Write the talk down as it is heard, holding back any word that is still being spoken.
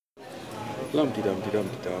Lumpty Dumpty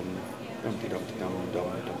Dumpty Dum. Dumpty Dumpty Dum Dum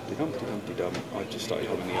Dumpty Dumpty Dumpty Dum. I just started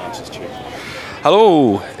humming the answers tune.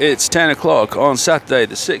 Hello, it's 10 o'clock on Saturday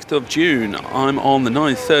the 6th of June. I'm on the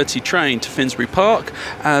 9:30 train to Finsbury Park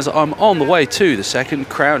as I'm on the way to the second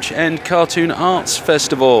Crouch End Cartoon Arts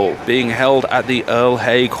Festival being held at the Earl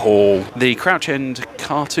Haig Hall. The Crouch End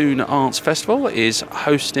Cartoon Arts Festival is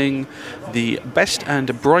hosting the best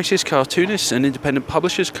and brightest cartoonists and independent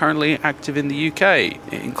publishers currently active in the UK,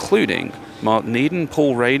 including Martin Eden,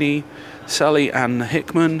 Paul Rainey, Sally Ann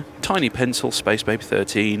Hickman, Tiny Pencil, Space Baby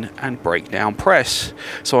 13 and Breakdown Press.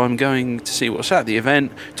 So I'm going to see what's at the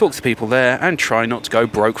event, talk to people there and try not to go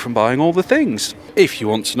broke from buying all the things. If you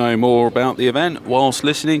want to know more about the event whilst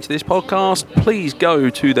listening to this podcast, please go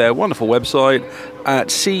to their wonderful website at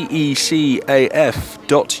CECAF.UK.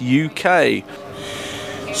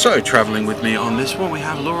 So, travelling with me on this one, we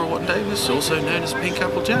have Laura Watton-Davis, also known as Pink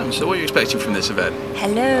Apple Jam. So what are you expecting from this event?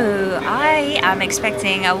 Hello, I am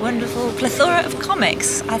expecting a wonderful plethora of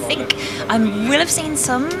comics. I think I will have seen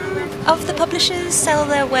some of the publishers sell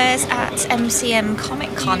their wares at MCM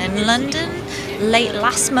Comic Con in London late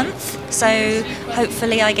last month. So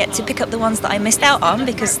hopefully I get to pick up the ones that I missed out on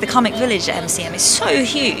because the Comic Village at MCM is so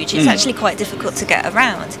huge, it's actually quite difficult to get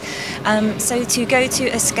around. So to go to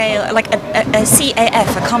a scale, like a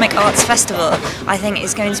CAF, a Comic Arts Festival, I think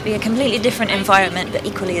is going to be a completely different environment but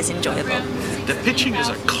equally as enjoyable. They're pitching as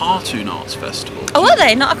a cartoon arts festival. Oh, are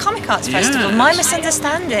they? Not a comic arts festival? Yes. My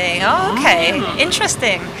misunderstanding. Oh, okay.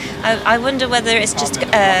 Interesting. I wonder whether it's just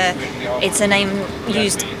it's a name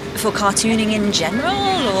used for cartooning in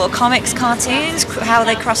general, or comics cartoons, how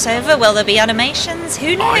they cross over. Will there be animations?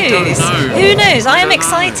 Who knows? I don't know. Who knows? I am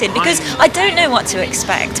excited because I don't know what to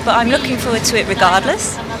expect, but I'm looking forward to it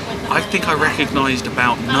regardless. I think I recognised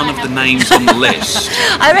about none of the names on the list.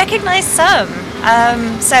 I recognise some.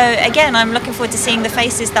 So again, I'm looking forward to seeing the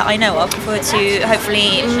faces that I know of. Looking forward to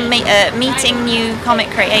hopefully meeting new comic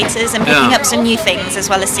creators and picking up some new things as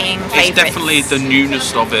well as seeing favourites. It's definitely the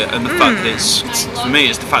newness of it, and the fact that it's for me,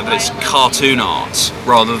 it's the fact that it's cartoon art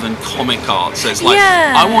rather than comic art. So it's like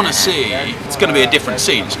I want to see. It's going to be a different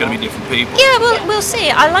scene. It's going to be different people. Yeah, we'll see.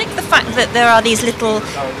 I like the fact that there are these little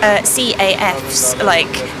CAFs,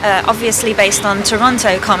 like obviously based on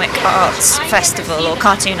Toronto Comic Arts Festival or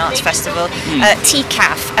Cartoon Arts Festival.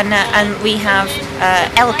 TCAF and we have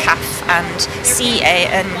LCAF and CA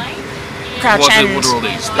and Crouch End. What are all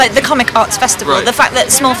these? Like the Comic Arts Festival. Right. The fact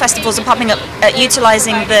that small festivals are popping up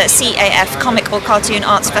utilising the CAF Comic or Cartoon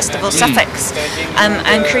Arts Festival suffix and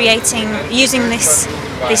using this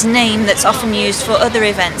name that's often used for other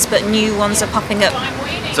events, but new ones are popping up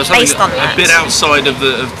So based on that. A bit outside of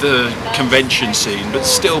the convention scene, but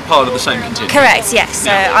still part of the same continuum. Correct, yes.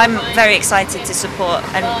 So I'm very excited to support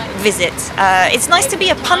and visit. It's nice to be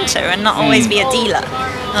a punter and not always be a dealer.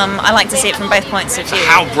 I like to see it from both points of view.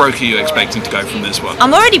 How broke are you expecting to go from this one?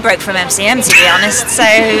 I'm already broke from MCM, to be honest, so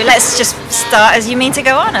let's just start as you mean to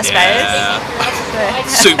go on, I suppose. Yeah.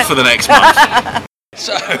 Soup for the next month.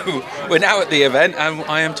 So, we're now at the event and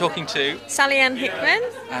I am talking to... Sally Ann Hickman.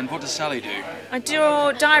 And what does Sally do? I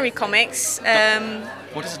draw diary comics.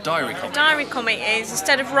 What is a diary comic? Diary comic is,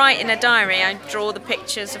 instead of writing a diary, I draw the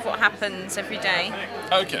pictures of what happens every day.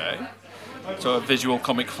 Okay. So a visual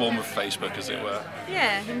comic form of Facebook, as it were.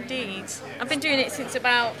 Yeah, indeed. I've been doing it since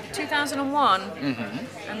about 2001,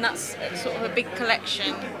 and that's sort of a big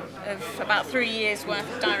collection of about 3 years worth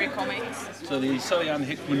of diary comics. So the Sally Ann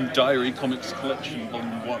Hickman Diary Comics Collection,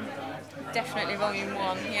 Volume 1. Definitely Volume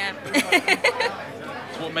 1, yeah.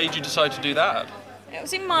 So what made you decide to do that? It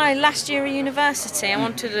was in my last year of university. I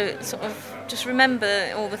wanted to sort of just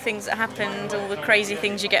remember all the things that happened, all the crazy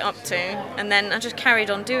things you get up to, and then I just carried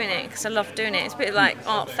on doing it because I love doing it. It's a bit like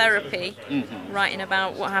art therapy, writing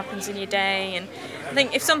about what happens in your day. And I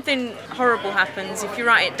think if something horrible happens, if you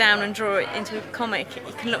write it down and draw it into a comic,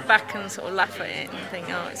 you can look back and sort of laugh at it and think,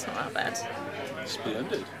 oh, it's not that bad.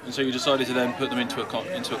 Splendid. And so you decided to then put them into a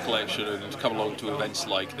collection and to come along to events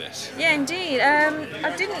like this. Yeah, indeed.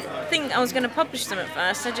 I didn't think I was going to publish them at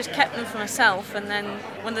first. I just kept them for myself, and then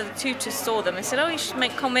one of the tutors saw them. They said, oh, you should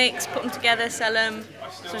make comics, put them together, sell them.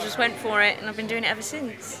 So I just went for it, and I've been doing it ever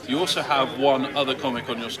since. You also have one other comic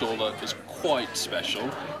on your store that is quite special.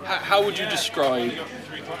 How would you describe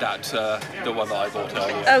that, the one that I bought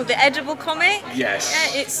earlier? Oh, the edible comic? Yes.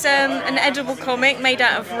 Yeah, it's an edible comic made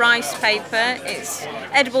out of rice paper. It's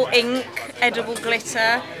edible ink, edible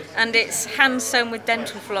glitter, and it's hand sewn with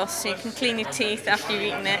dental floss, so you can clean your teeth after you've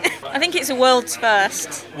eaten it. I think it's a world's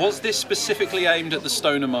first. Was this specifically aimed at the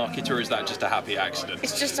stoner market, or is that just a happy accident?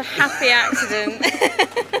 It's just a happy accident.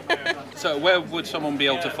 So where would someone be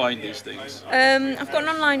able to find these things? I've got an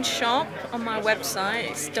online shop on my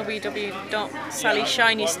website. It's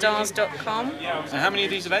www.sallyshinystars.com. And how many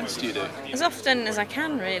of these events do you do? As often as I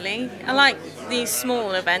can, really. I like these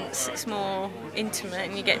small events. It's more intimate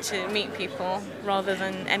and you get to meet people rather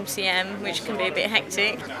than MCM, which can be a bit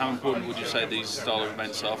hectic. How important would you say these style of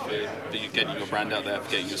events are for you getting your brand out there, for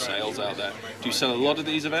getting your sales out there? Do you sell a lot of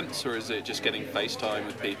these events, or is it just getting FaceTime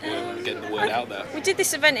with people and getting the word out there? We did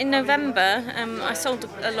this event in November. I sold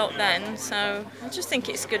a lot then, so I just think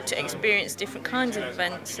it's good to experience different kinds of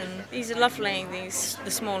events, and these are lovely, the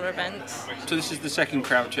smaller events. So this is the second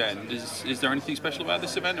Crouch End. Is there anything special about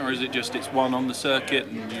this event, or is it just it's one on the circuit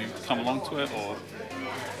and you come along to it, or?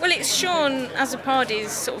 Well, it's Sean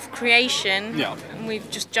Azzopardi's sort of creation, and we've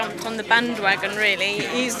just jumped on the bandwagon, really.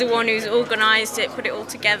 He's the one who's organised it, put it all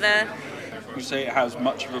together. Would you say it has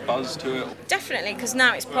much of a buzz to it? Definitely, because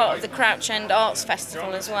now it's part of the Crouch End Arts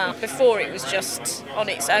Festival as well. Before it was just on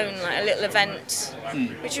its own, like a little event,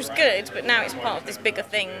 which was good, but now it's part of this bigger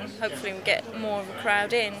thing. Hopefully we get more of a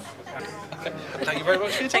crowd in. Okay. Thank you very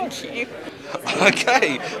much for your time. Thank you.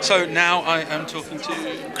 Okay, so now I am talking to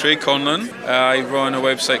Craig Conlon. I run a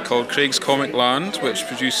website called Craig's Comic Land, which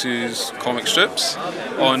produces comic strips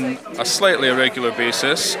on a slightly irregular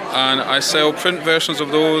basis, and I sell print versions of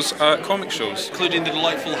those at comic shows. Including the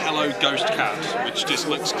delightful Hello Ghost Cat, which just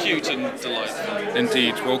looks cute and delightful.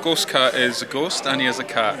 Indeed. Well, Ghost Cat is a ghost and he is a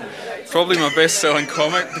cat. Probably my best-selling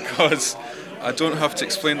comic because I don't have to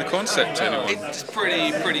explain the concept to anyone. It's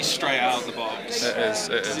pretty straight out of the box. It is.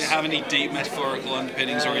 Does it have any deep metaphorical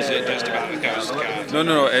underpinnings, or is it just about a ghost cat?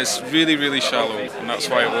 No, it's really, really shallow, and that's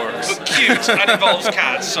why it works. But cute, and involves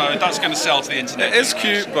cats, so that's going to sell to the internet. It is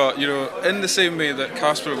cute, but, in the same way that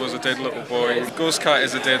Casper was a dead little boy, Ghost Cat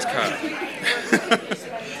is a dead cat.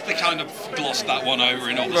 They kind of glossed that one over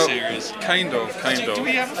in all the series. Kind of. Do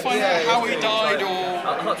we ever find out how he died, or...?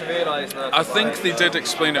 I think they did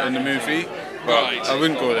explain it in the movie, but I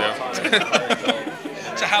wouldn't go there.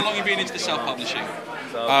 So how long have you been into the self-publishing?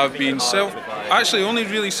 I've been actually only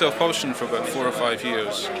really self-publishing for about 4 or 5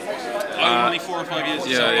 years. Only 4 or 5 years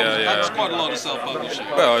of self-publishing? That's quite a lot of self-publishing.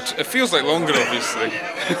 Well, it feels like longer, obviously.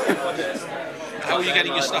 How were you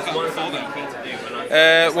getting your stuff out before then?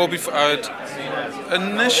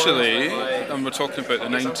 Initially, and we're talking about the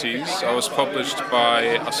 90s, I was published by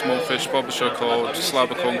a small fish publisher called Slab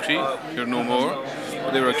of Concrete, who are no more.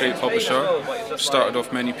 They were a great publisher, started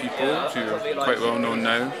off many people who are quite well known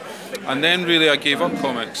now. And then really I gave up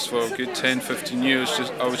comics for a good 10-15 years.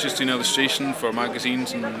 I was just doing illustration for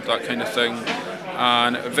magazines and that kind of thing.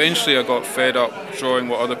 And eventually I got fed up drawing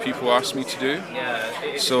what other people asked me to do.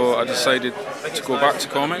 So I decided to go back to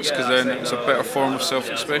comics because then it was a better form of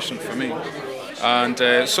self-expression for me. And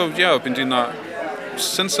I've been doing that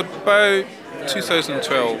since about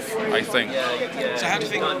 2012, I think. So how do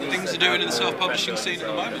you think things are doing in the self-publishing scene at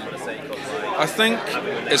the moment? I think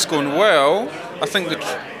it's going well. I think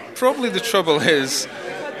probably the trouble is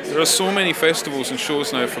there are so many festivals and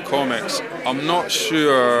shows now for comics. I'm not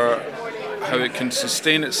sure how it can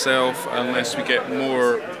sustain itself unless we get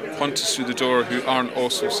more hunters through the door who aren't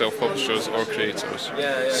also self-publishers or creators.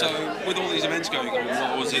 So with all these events going on,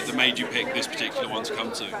 what was it that made you pick this particular one to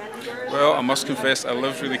come to? Well, I must confess I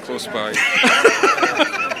live really close by.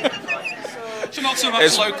 So not so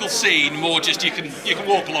much local scene, more just you can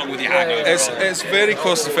walk along with your hangover. It's very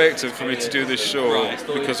cost effective for me to do this show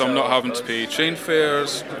because I'm not having to pay train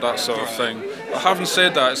fares, that sort of thing. But having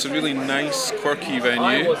said that, it's a really nice, quirky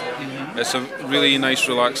venue. It's a really nice,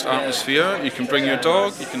 relaxed atmosphere. You can bring your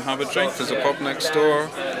dog, you can have a drink, there's a pub next door,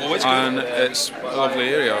 and it's a lovely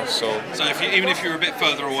area. So even if you're a bit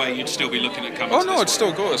further away, you'd still be looking at coming to this I'd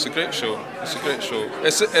still go. It's a great show.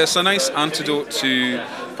 It's a nice antidote to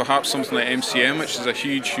perhaps something like MCM, which is a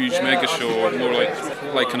huge mega show, more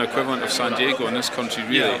like an equivalent of San Diego in this country,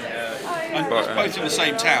 really. And it's both in the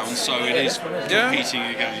same town, so it is competing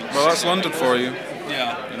against. Well, that's London for you.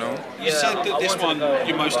 Yeah. You said that this one,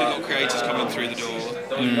 you mostly got creators coming through the door.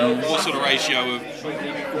 What sort of ratio of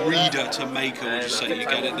reader to maker would you say you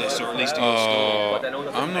get at this, or at least in your store?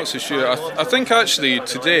 I'm not so sure. I think actually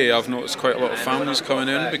today I've noticed quite a lot of families coming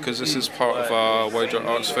in because this is part of a wider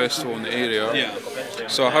arts festival in the area. Yeah.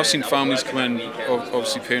 So I have seen families come in,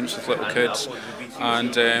 obviously parents with little kids,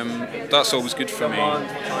 and that's always good for me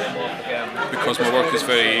because my work is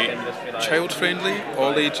very child-friendly,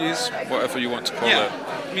 all ages, whatever you want to call it.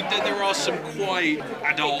 I mean, there are some quite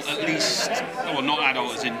adult, at least, well, not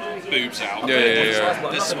adult as in boobs out.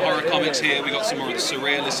 There's some horror comics here. We got some more of the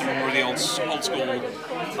surrealist, some more of the old school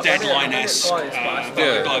Deadline-esque,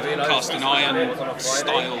 cast in iron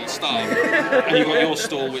style stuff. And you've got your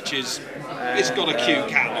stall, which is It's got a cute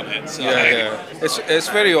cat on it. So. Yeah. It's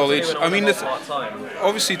very all age. I mean,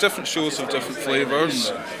 obviously different shows have different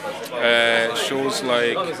flavours. Shows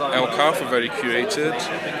like El Caf are very curated.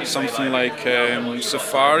 Something like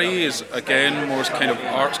Safari is again more kind of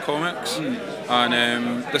arts comics,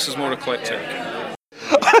 and this is more eclectic.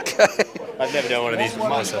 Okay. I've never done one of these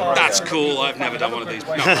before, so. That's cool. I've never done one of these.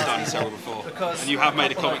 No, I've done several before. And you have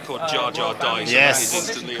made a comic called Jar Jar Dice. Yes. That is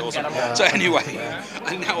instantly awesome. So anyway,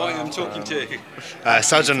 and now I am talking to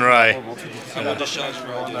Sajjan Rai. And what does Sajjan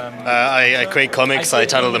Rai do? I create comics. I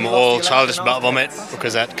title them all Childish Butt Vomit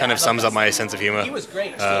because that kind of sums up my sense of humour.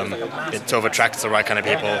 It sort of attracts the right kind of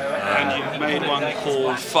people. And you made one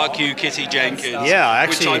called Fuck You Kitty Jenkins. Yeah,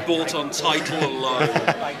 actually. Which I bought on title alone.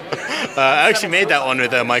 I actually made that one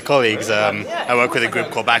with my colleagues. I work with a group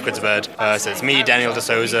called Backwards Bird. So it's me, Daniel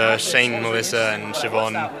D'Souza, Shane, Melissa, and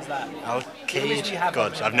Siobhan Alcade.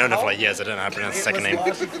 God, I've known her for like years. I don't know how to pronounce the second name.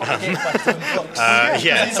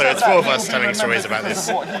 So it's four of us telling stories about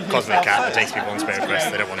this cosmic cat that takes people on spirit quests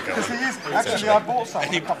they don't want to go on.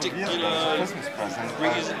 Any particular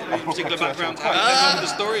background to how you came up with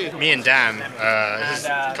the story? Me and Dan, this is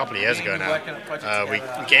a couple of years ago now, we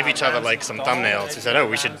gave each other like some thumbnails. We said,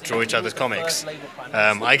 we should draw each other's comics.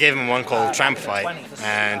 I gave him one called Tramp Fight,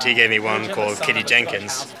 and he gave me one called Kitty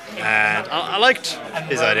Jenkins. And I liked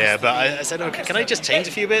his idea, but I said, can I just change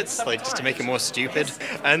a few bits, like just to make it more stupid?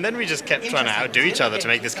 And then we just kept trying to outdo each other to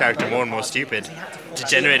make this character more and more stupid,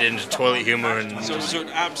 degenerated into toilet humour and. So it was an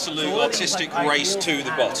absolute autistic race to the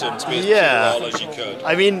bottom to be as well as you could.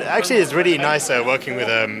 I mean, actually, it's really nice working with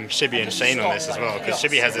Shibby and Shane on this as well, because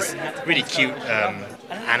Shibby has this really cute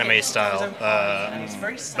anime style,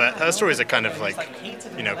 but her stories are kind of like,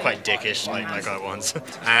 quite dickish, like our ones.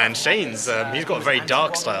 And Shane's, he's got a very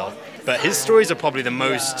dark style, but his stories are probably the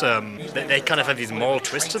most, they kind of have these moral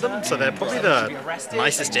twists to them, so they're probably the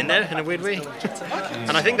nicest in there in a weird way.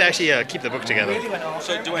 And I think they actually keep the book together,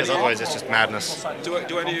 because otherwise it's just madness. Do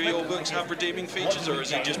any of your books have redeeming features, or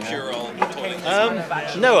is it just pure old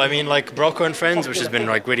toilet? No, I mean, like Brocco and Friends, which has been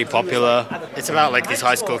like really popular. It's about like these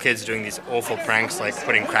high school kids doing these awful pranks, like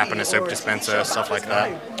putting crap in a soap dispenser, stuff like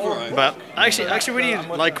that. But I actually really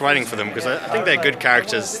like writing for them because I think they're good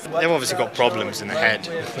characters. They've obviously got problems in the head.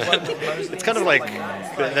 It's kind of like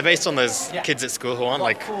they're based on those kids at school who aren't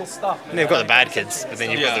like, they've got the bad kids, but then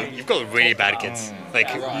you've got the really bad kids. Like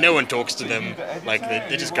no one talks to them. Like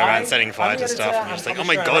they just go around setting fires and stuff. And you're just like, oh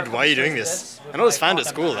my god, why are you doing this? And I was found at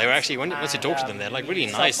school, they were actually, once you talk to them, they're like really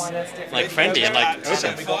nice, like friendly and like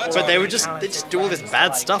open. But they just do all this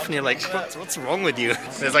bad stuff, and you're like, what's wrong with you?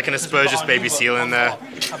 There's like an Asperger's baby seal in there,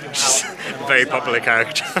 a very popular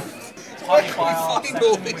character. Why can you find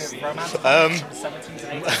all this? I'm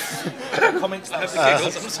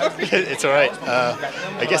sorry. It's alright.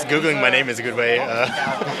 I guess Googling my name is a good way.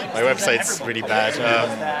 My website's really bad.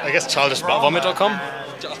 I guess childishbuttvomit.com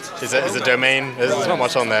is a domain. There's not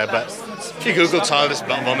much on there, but if you Google Childish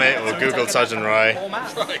Butt Vomit or Google Sajjan Rai,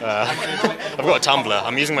 I've got a Tumblr.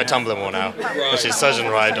 I'm using my Tumblr more now, which is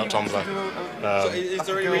sajjanrai.tumblr. So is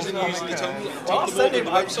there any reason you're using the Tumblr more than the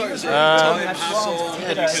website? Is it time, hassle?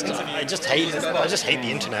 I just hate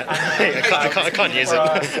the internet. I can't use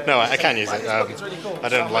it. No, I can use it. I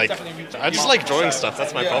don't like. I just like drawing stuff.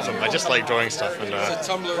 That's my problem. I just like drawing stuff. And so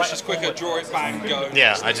Tumblr is just quicker. Draw it, bang, go.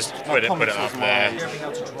 Yeah, I just put it up there.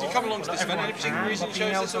 Do you come along to this event? Any particular reason you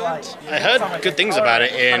chose this event? I heard good things about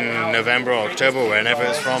it in November or October, whenever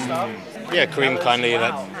it's from. Yeah, Kareem kindly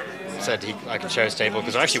said I could share his table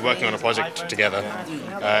because we're actually working on a project together.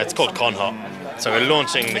 It's called Con Hop. So we're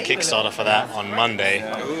launching the Kickstarter for that on Monday. Do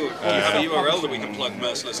you have a URL that we can plug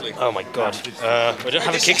mercilessly? Oh my god. We don't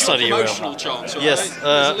have a Kickstarter URL. Promotional chance, right? Yes.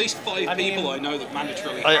 There's at least 5 people I know that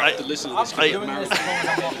mandatorily have to listen to this because they're married.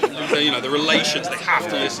 The relations, they have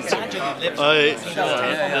to listen to it.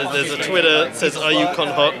 There's a Twitter that says, are you Con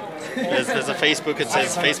Hot? There's a Facebook, it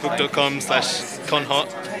says facebook.com/conhot.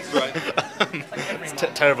 Right. It's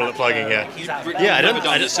terrible at plugging, yeah. I don't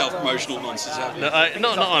done this self-promotional nonsense, have you?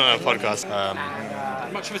 Not on a podcast.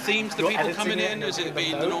 Much of a theme to the people coming in? Has it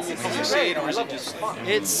been the normal comic scene, or is it just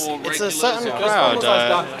It's regular, a certain crowd.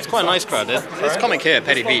 It's quite a nice crowd. There's comic here,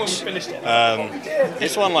 Petty Beach.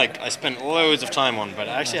 This one, I spent loads of time on, but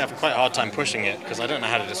I actually have quite a hard time pushing it because I don't know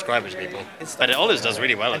how to describe it to people. But it always does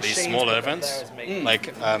really well at these smaller events,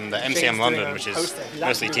 like the MCM London, which is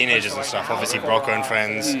mostly teenagers and stuff. Obviously, Brocco and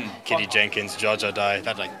Friends, Kitty Jenkins, Jar Jar Die.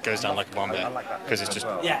 That goes down like a bomb there because it's just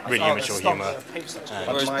really immature humour.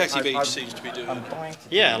 Whereas Petty Beach seems to be doing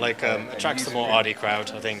Yeah, like attracts the more arty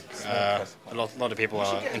crowd. I think a lot of people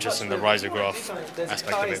are interested in the risograph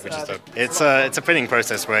aspect of it, which is it's a printing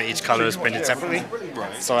process where each color is printed separately.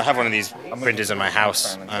 Right. So I have one of these printers in my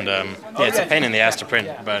house, and yeah, it's a pain in the ass to print,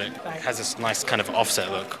 but it has this nice kind of offset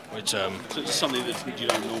look, which So it's something that you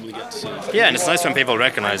don't normally get to see. yeah, and it's nice when people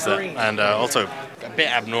recognize that, and also a bit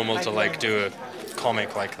abnormal to like do a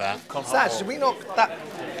comic like that. Saj, did we knock that?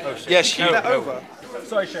 Yes, you. That over?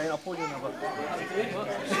 Sorry, Shane. I'll pour you another.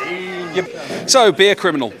 So, Beer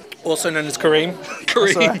Criminal. Also known as Kareem.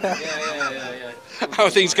 Kareem. How are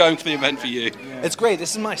things going for the event for you? It's great.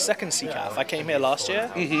 This is my second CECAF. I came here last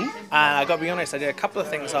year, and I got to be honest, I did a couple of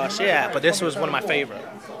things last year, but this was one of my favourite.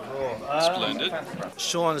 Splendid.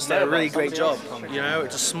 Sean's done a really great job. You know,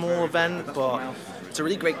 it's a small event, but it's a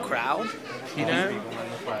really great crowd. You know,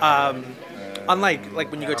 unlike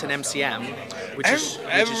like when you go to an MCM, which is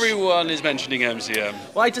Everyone is mentioning MCM.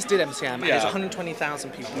 well, I just did MCM, and Yeah. there's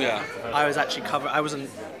 120,000 people. Yeah. I was actually I wasn't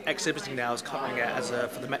exhibiting there. I was covering it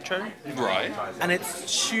for the Metro. Right. And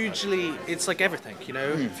it's like everything, you know.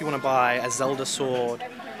 If you want to buy a Zelda sword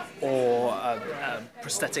or a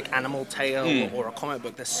prosthetic animal tail or a comic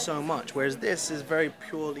book, there's so much. Whereas this is very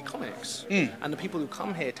purely comics. And the people who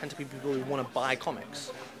come here tend to be people who want to buy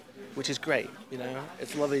comics, which is great, you know.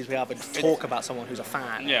 It's lovely to be able to talk about someone who's a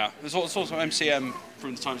fan. Yeah. There's also MCM,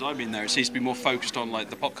 from the times I've been there, it seems to be more focused on like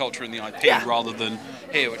the pop culture and the IP rather than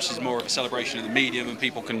here, which is more of a celebration of the medium and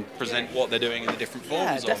people can present what they're doing in the different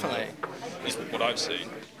forms. Yeah, definitely. Is what I've seen.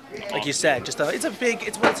 Like you said, it's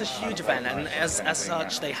a huge event, and as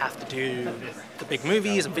such, they have to do the big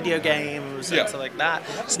movies and video games and stuff like that.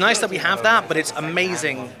 It's nice that we have that, but it's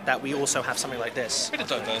amazing that we also have something like this. Bit of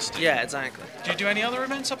diversity. Yeah, exactly. Do you do any other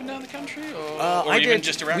events up and down the country, or even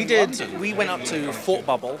just around We did. London? We went up to Fort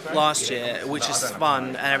Bubble last year, which is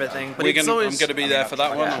fun and everything. But I'm going to be there for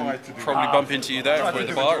that one. I'll probably bump into you there if we're at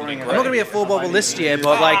the bar. It'd be great. I'm not going to be at Fort Bubble this year,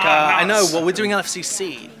 but like I know. Well, we're doing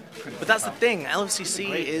LFCC. But that's the thing,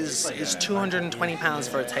 LFCC is £220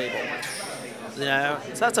 for a table. You know,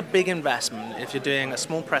 so that's a big investment if you're doing a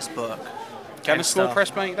small press book. Can a small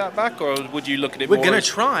press make that back, or would you look at it We're more going to as,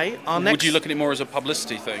 try our next... would you look at it more as a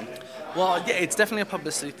publicity thing? Well, yeah, it's definitely a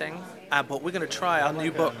publicity thing, but we're going to try our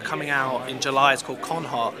new book coming out in July. It's called Con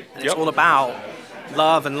Hot, and it's all about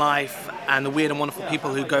love and life and the weird and wonderful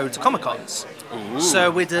people who go to Comic-Cons.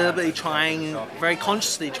 So we're deliberately very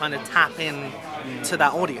consciously trying to tap in to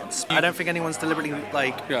that audience. I don't think anyone's deliberately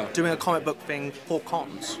doing a comic book thing for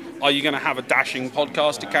cons. Are you going to have a dashing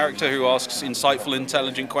podcaster character who asks insightful,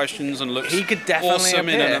 intelligent questions and looks awesome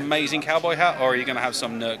in an amazing cowboy hat, or are you going to have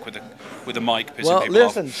some nerk with a mic pissing people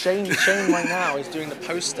off? Shane right now is doing the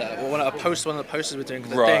poster, or one of the posters we're doing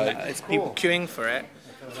for the thing. It's people queuing for it.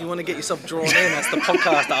 If you want to get yourself drawn in as the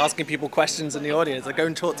podcaster asking people questions in the audience, go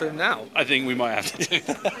and talk to them now. I think we might have to do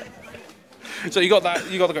that. So you got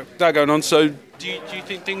that going on. So do you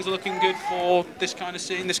think things are looking good for this kind of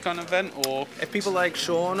scene, this kind of event, or if people like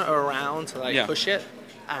Sean are around to push it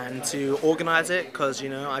and to organise it, because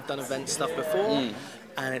I've done event stuff before,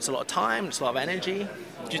 and it's a lot of time, it's a lot of energy.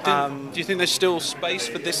 Do you think there's still space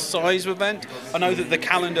for this size of event? I know that the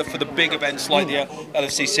calendar for the big events like the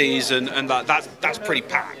LFCCs and that's pretty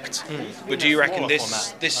packed. But do you reckon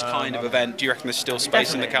this kind of event, do you reckon there's still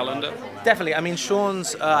space in the calendar? Definitely. I mean,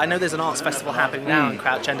 Sean's, I know there's an arts festival happening now in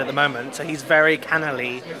Crouch End at the moment, so he's very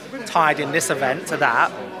cannily tied in this event to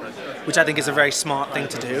that, which I think is a very smart thing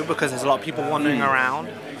to do because there's a lot of people wandering around.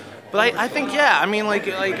 But I think,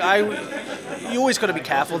 you always got to be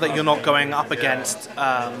careful that you're not going up against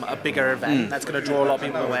a bigger event that's going to draw a lot of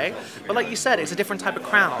people away. But like you said, it's a different type of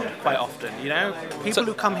crowd quite often, People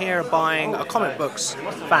who come here are buying comic books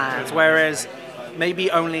fans, whereas maybe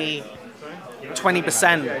only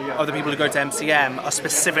 20% of the people who go to MCM are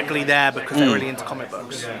specifically there because they're really into comic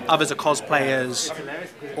books. Others are cosplayers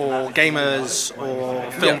or gamers or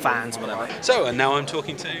film fans, whatever. So, and now I'm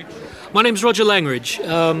talking to... My name's Roger Langridge.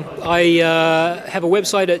 I have a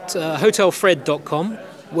website at hotelfred.com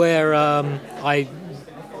where I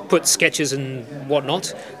put sketches and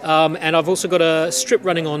whatnot. And I've also got a strip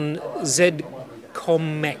running on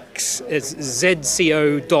ZComex. It's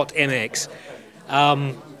zco.mx.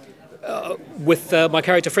 With my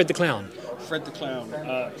character Fred the Clown. Fred the Clown.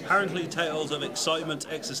 Apparently tales of excitement,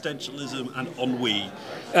 existentialism and ennui.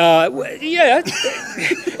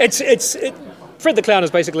 Fred the Clown is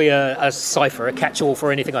basically a cipher, a catch-all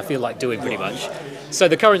for anything I feel like doing, pretty much. So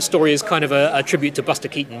the current story is kind of a tribute to Buster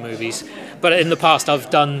Keaton movies, but in the past I've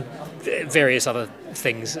done various other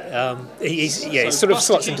things. He sort of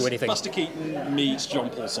slots into anything. Buster Keaton meets John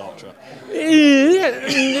Paul Sartre.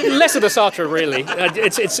 Less of the Sartre, really.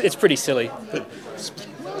 It's pretty silly.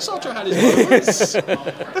 Sartre had his moments.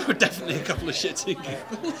 There were definitely a couple of shits and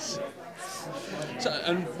giggles. So,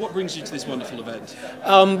 and what brings you to this wonderful event?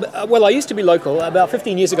 Well, I used to be local. About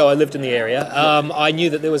 15 years ago, I lived in the area. I knew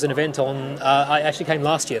that there was an event on. I actually came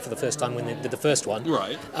last year for the first time when they did the first one.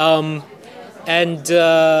 Right. And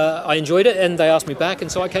I enjoyed it, and they asked me back,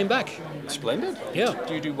 and so I came back. Splendid. Yeah.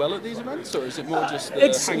 Do you do well at these events, or is it more just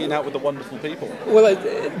It's- hanging out with the wonderful people? Well,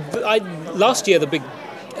 last year the big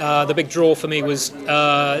draw for me was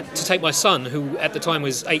to take my son, who at the time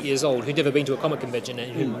was 8 years old, who'd never been to a comic convention,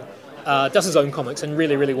 and who does his own comics and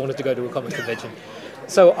really, really wanted to go to a comic convention.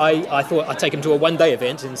 So I thought I'd take him to a one-day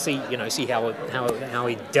event and see how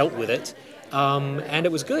he dealt with it, and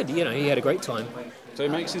it was good. He had a great time. So he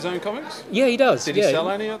makes his own comics? Yeah, he does. Did he sell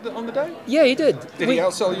any on the day? Yeah, he did. Did he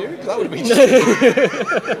outsell you? 'Cause that would have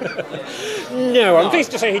been No, I'm pleased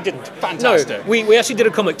to say he didn't. Fantastic. No, we actually did a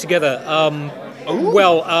comic together.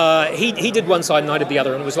 He did one side and I did the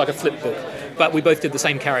other, and it was like a flip book. But we both did the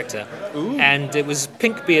same character. Ooh. And it was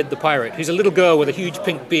Pinkbeard the Pirate, who's a little girl with a huge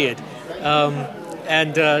pink beard.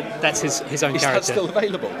 And that's his own Is character. that still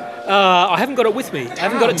available? I haven't got it with me. I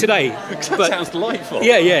haven't got it today. That sounds delightful.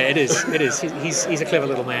 Yeah, it is. It is. He's a clever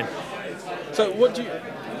little man. So what do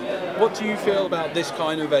you feel about this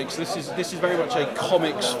kind of event? 'Cause this is very much a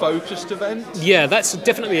comics focused event. Yeah, that's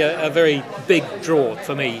definitely a very big draw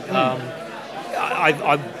for me.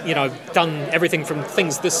 I've done everything from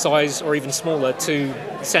things this size or even smaller to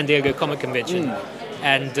San Diego Comic Convention,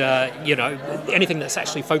 and anything that's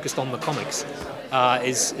actually focused on the comics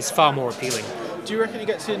is far more appealing. Do you reckon it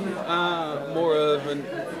gets in more of an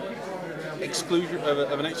exclusive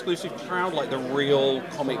crowd, like the real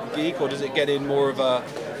comic geek, or does it get in more of a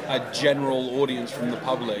general audience from the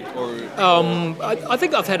public? Or I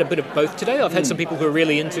think I've had a bit of both today. I've had some people who are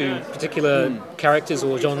really into particular characters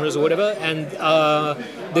or genres or whatever, and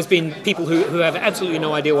there's been people who have absolutely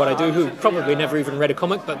no idea what I do, who probably never even read a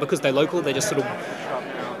comic, but because they're local, they just sort of,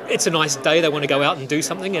 it's a nice day, they want to go out and do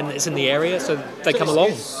something, and it's in the area, so they come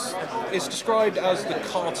along. It's described as the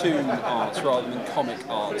cartoon arts rather than comic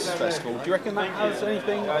arts festival. Do you reckon that has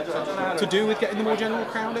anything to do with getting the more general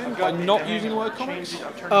crowd in by not using the word comics?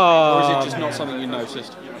 Or is it just not something you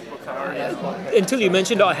noticed? Until you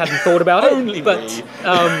mentioned it, I hadn't thought about it. Only but me.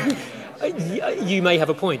 You may have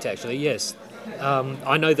a point, actually, yes.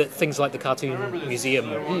 I know that things like the Cartoon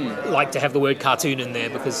Museum like to have the word cartoon in there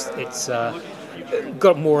because it's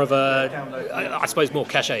got more of I suppose more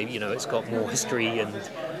cachet. It's got more history and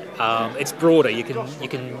it's broader. You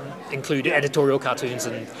can include editorial cartoons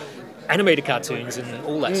and animated cartoons and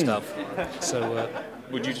all that stuff. So.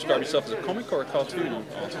 Would you describe yourself as a comic or a cartoon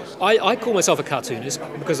artist? I call myself a cartoonist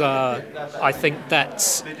because I think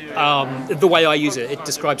that's the way I use it. It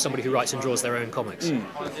describes somebody who writes and draws their own comics.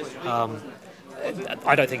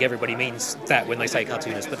 I don't think everybody means that when they say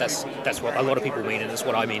cartoonist, but that's what a lot of people mean, and it's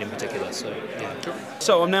what I mean in particular. So, yeah.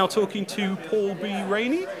 So I'm now talking to Paul B.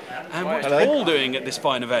 Rainey, and what's Hello. Paul doing at this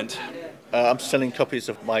fine event? I'm selling copies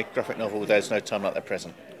of my graphic novel, There's No Time Like the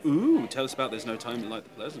Present. Ooh, tell us about There's No Time Like the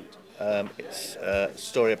Pleasant. It's a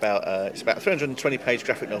story about, it's about a 320-page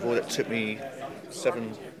graphic novel that took me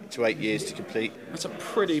 7 to 8 years to complete. That's a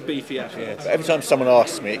pretty beefy effort. But every time someone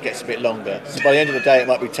asks me, it gets a bit longer. So by the end of the day, it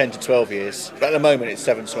might be 10 to 12 years. But at the moment, it's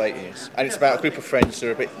 7 to 8 years. And it's about a group of friends who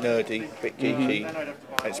are a bit nerdy, a bit geeky. And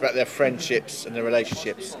it's about their friendships and their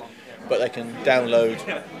relationships. But they can download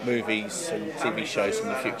movies and TV shows from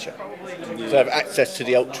the future. So they have access to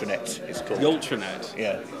the Ultranet, it's called. The Ultranet?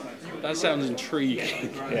 Yeah. That sounds intriguing.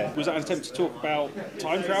 Yeah. Was that an attempt to talk about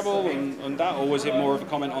time travel and that, or was it more of a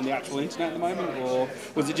comment on the actual internet at the moment, or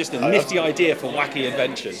was it just a nifty idea for wacky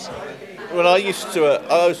adventures? Well, I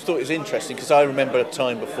always thought it was interesting because I remember a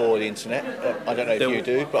time before the internet. I don't know if you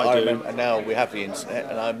do, but I remember, and now we have the internet,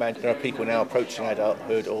 and I imagine there are people now approaching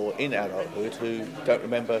adulthood or in adulthood who don't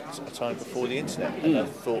remember a time before the internet. And I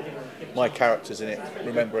thought my characters in it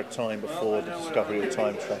remember a time before the discovery of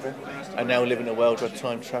time travel, and now live in a world where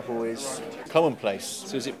time travel is commonplace.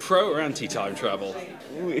 So is it pro or anti-time travel?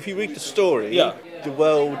 If you read the story, the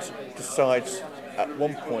world decides at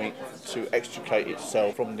one point to extricate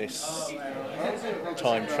itself from this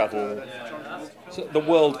time travel. So the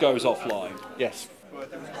world goes offline? Yes.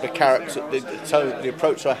 The character, the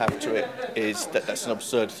approach I have to it is that that's an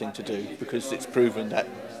absurd thing to do because it's proven that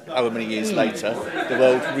however many years later the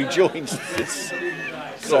world rejoins this.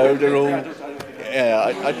 So they're all, and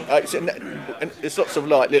there's lots of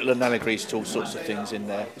like little analogies to all sorts of things in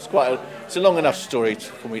there. It's a long enough story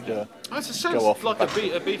for me to It sounds go off. like a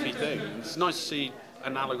beefy thing. It's nice to see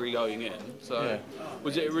an allegory going in. So,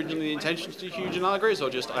 was it originally the intention to do huge allegories, or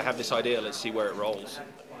just I have this idea, let's see where it rolls?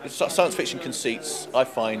 Science fiction conceits, I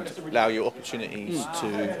find, allow you opportunities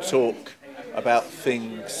to talk about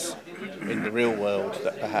things in the real world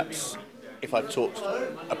that perhaps, if I talked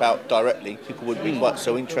about directly, people wouldn't be quite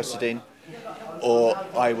so interested in, or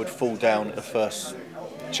I would fall down at the first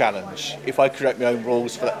challenge. If I create my own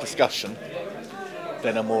rules for that discussion,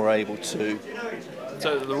 then I'm more able to.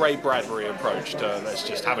 So the Ray Bradbury approach to let's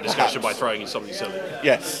just have a discussion by throwing in something silly.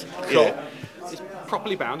 Yes. Cool. Yeah. It's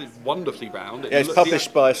properly bound. It's wonderfully bound. It's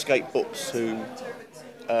published by Escape Books, who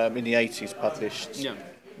in the 80s published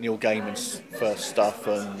Neil Gaiman's first stuff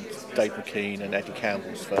and Dave McKean and Eddie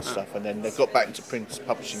Campbell's first stuff, and then they've got back into print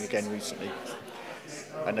publishing again recently.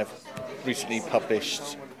 And they've recently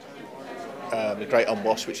published The Great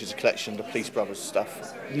Unwashed, which is a collection of the Police Brothers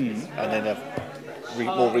stuff, and then they've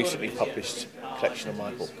more recently published a collection of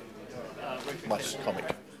my book, my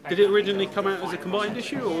comic. Did it originally come out as a combined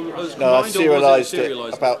issue, or as No, I combined, serialised or it,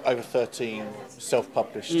 was it about over 13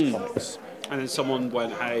 self-published comics. And then someone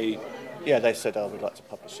went, hey... Yeah, they said, oh, we'd like to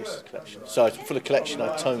publish this collection. So for the collection,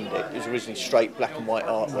 I toned it. It was originally straight black and white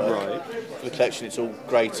artwork. Right. For the collection, it's all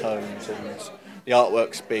grey tones, and the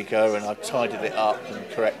artwork's bigger, and I've tidied it up and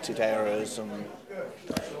corrected errors. And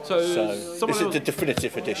so this is the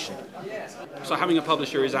definitive edition. So having a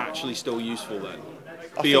publisher is actually still useful then?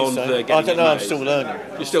 I Beyond think so. the getting I don't know, it I'm made. still learning.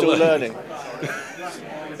 You're still learning.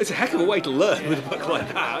 It's a heck of a way to learn with a book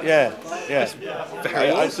like that. Yeah. That's very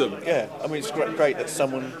awesome. I mean, it's great that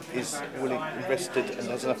someone is willing, invested, and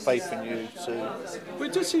has enough faith in you to. But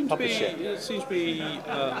it does seem to be. publish it. It seems to be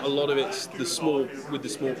a lot of it's the small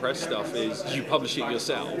press stuff is you publish it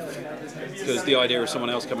yourself because the idea of someone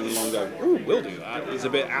else coming along and going, "Oh, we'll do that," is a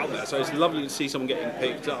bit out there. So it's lovely to see someone getting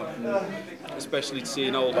picked up, and especially to see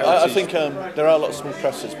an old. I think there are a lot of small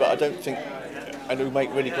presses, but I don't think, and who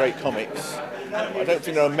make really great comics. I don't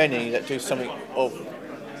think there are many that do something of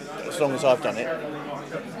as long as I've done it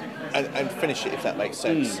and finish it, if that makes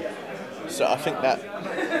sense. So I think that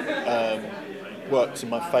works in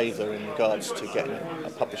my favour in regards to getting a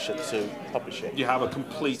publisher to publish it. You have a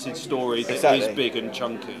completed story that Exactly. is big and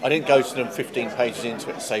chunky. I didn't go to them 15 pages into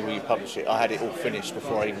it and say, will you publish it? I had it all finished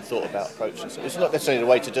before I even thought about approaching it. So it's not necessarily the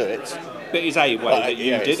way to do it. But it's a way that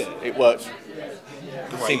you did it. It worked.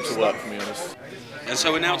 It seemed to work, for me honest. And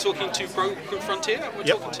so we're now talking to Broken Frontier. We're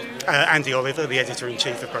talking to Andy Oliver, the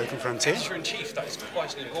editor-in-chief of Broken Frontier. Editor-in-Chief. That is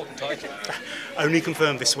quite an important title. Only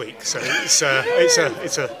confirmed this week, so it's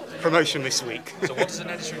a promotion this week. So what does an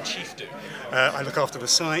editor-in-chief do? I look after the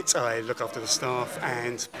site, I look after the staff,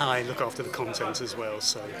 and I look after the content as well.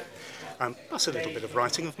 So that's a little bit of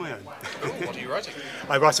writing of my own. What are you writing?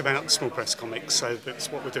 I write about small press comics, so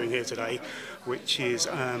that's what we're doing here today, which is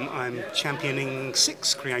I'm championing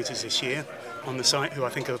 6 creators this year on the site who I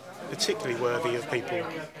think are particularly worthy of people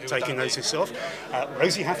taking notice of.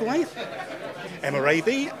 Rosie Hathaway, Emma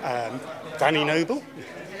Raby, Danny Noble,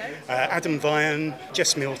 Adam Vian,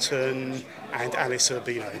 Jess Milton, and Alice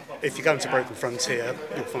Urbino. If you go into Broken Frontier,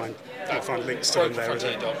 you'll find links to them there.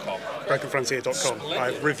 BrokenFrontier.com.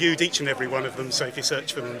 I've reviewed each and every one of them, so if you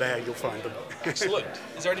search for them there, you'll find them. Excellent.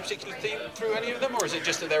 Is there any particular theme through any of them, or is it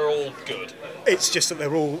just that they're all good? It's just that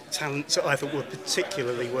they're all talents that I thought were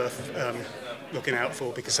particularly worth looking out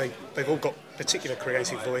for, because they've all got particular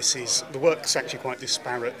creative voices. The work's actually quite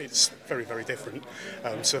disparate. It's very, very different.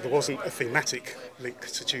 So there wasn't a thematic link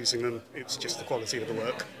to choosing them. It's just the quality of the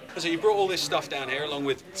work. So you brought all this stuff down here along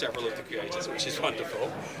with several of the creators, which is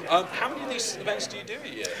wonderful. How many of these events do you do a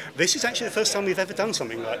year? This is actually the first time we've ever done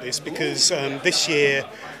something like this, because this year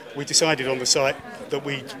we decided on the site that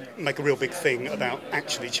we'd make a real big thing about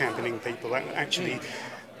actually championing people, actually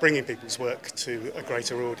bringing people's work to a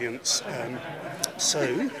greater audience. So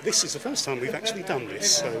this is the first time we've actually done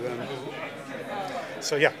this.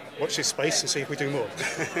 So yeah, watch this space and see if we do more.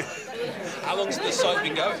 How long's the site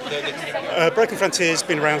been going? Broken Frontier's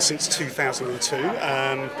been around since 2002.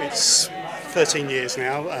 It's 13 years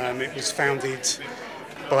now. It was founded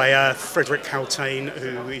by Frederick Houtane,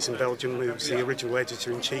 who is in Belgium, who was the original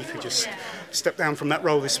editor-in-chief, who just stepped down from that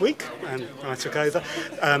role this week, and I took over.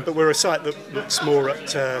 But we're a site that looks more at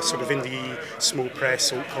sort of indie, small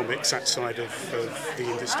press, alt comics, that side of the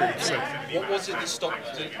industry. So, what was it that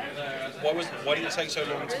stopped? Why did it take so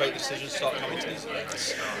long to make the decision to start coming to these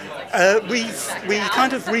events? We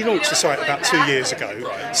kind of relaunched the site about 2 years ago.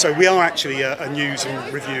 Right. So we are actually a news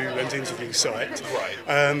and review and interview site.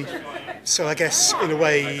 Right. So I guess in a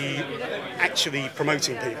way, actually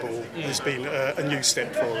promoting people has been a new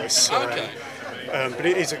step for us. Okay. But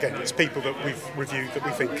it is, again, it's people that we've reviewed that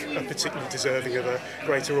we think are particularly deserving of a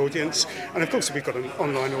greater audience. And of course we've got an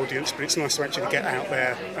online audience, but it's nice to actually get out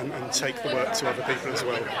there and take the work to other people as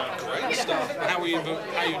well. Great stuff. How are you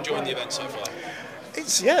enjoying the event so far?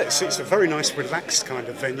 It's a very nice, relaxed kind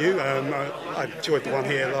of venue. I enjoyed the one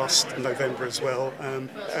here last November as well.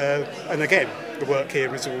 And again, the work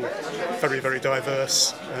here is all very, very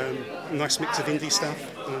diverse. A nice mix of indie stuff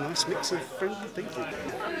and a nice mix of friendly people.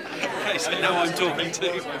 Okay, so now I'm talking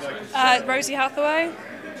to Rosie Hathaway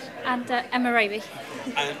and Emma Raby.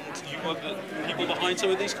 And you are the people behind some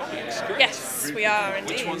of these comics, correct? Yes, we are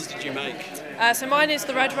indeed. Which ones did you make? So mine is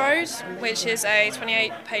The Red Rose, which is a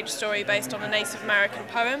 28-page story based on a Native American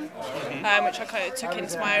poem, which I kind of took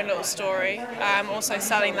into my own little story. Also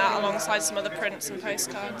selling that alongside some other prints and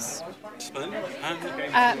postcards.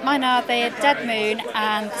 Mine are The Dead Moon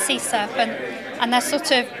and The Sea Serpent, and they're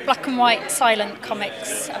sort of black and white silent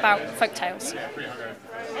comics about folktales.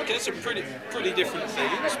 Okay, so pretty different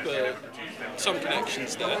themes, but some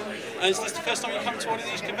connections there. And is this the first time you come to one of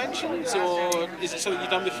these conventions, or is it something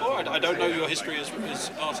you've done before? I don't know your history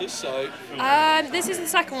as artists, so... This is the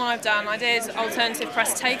second one I've done. I did Alternative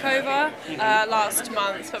Press Takeover last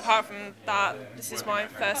month, but apart from that, this is my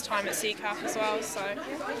first time at CECAF as well, so...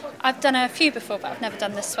 I've done a few before, but I've never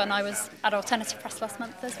done this one. I was at Alternative Press last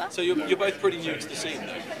month as well. So you're both pretty new to the scene,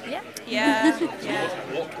 though? Yeah. Yeah.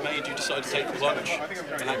 What made you decide to take the plunge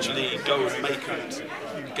and actually go and make it,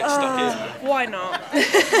 get stuck in? Why not?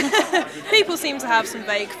 People seem to have some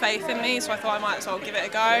vague faith in me, so I thought I might as well give it a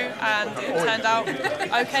go, and it turned out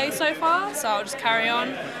okay so far, so I'll just carry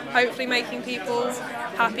on, hopefully making people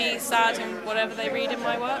happy, sad, and whatever they read in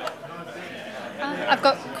my work. I've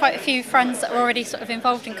got quite a few friends that are already sort of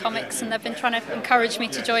involved in comics, and they've been trying to encourage me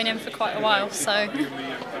to join in for quite a while, so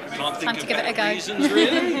time to give it a go. Reasons,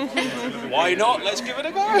 really? Why not? Let's give it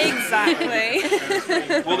a go. Exactly.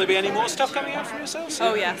 Will there be any more stuff coming out from yourselves?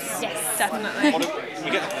 Oh yes, yes, definitely. We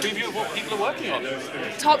get a preview of what people are working on.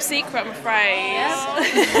 Top secret, I'm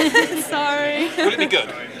afraid. Sorry. Will it be good?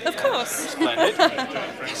 Of course. Splendid.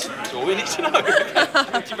 That's all we need to know.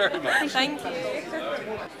 Thank you very much. Thank you.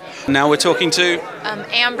 Now we're talking to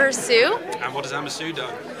Amber Sue. And what has Amber Sue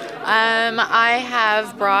done? I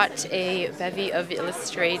have brought a bevy of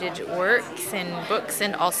illustrated works and books,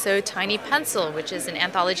 and also Tiny Pencil, which is an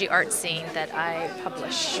anthology art scene that I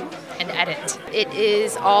publish and edit. It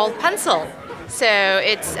is all pencil. So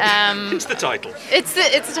it's it's the title. It's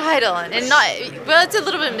the title, and not well. It's a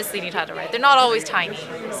little bit misleading title, right? They're not always tiny.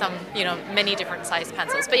 Some, many different size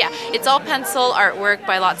pencils. But yeah, it's all pencil artwork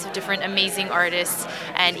by lots of different amazing artists,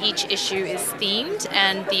 and each issue is themed,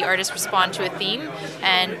 and the artists respond to a theme,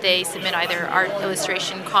 and they submit either art,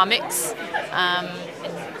 illustration, comics, in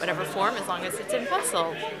whatever form, as long as it's in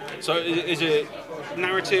pencil. So is it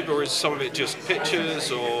narrative, or is some of it just pictures,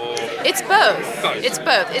 or...? It's both. It's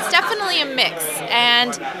both. It's definitely a mix,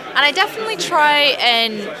 and I definitely try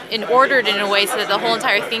and order it in a way so that the whole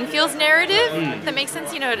entire thing feels narrative. If that makes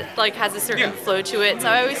sense, it has a certain flow to it. So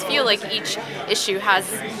I always feel like each issue has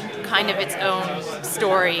kind of its own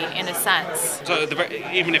story in a sense. So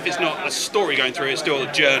even if it's not a story going through, it's still a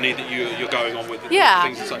journey that you're going on with. Yeah,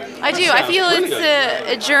 things like, I do. I feel it's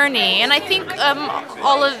a journey, and I think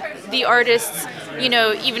all of the artists,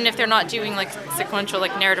 even if they're not doing like sequential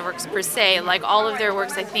like narrative works per se, like all of their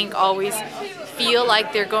works I think always feel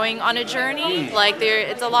like they're going on a journey. Like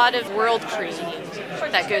it's a lot of world creating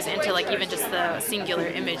that goes into like even just the singular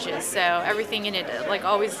images. So everything in it like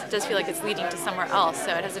always does feel like it's leading to somewhere else.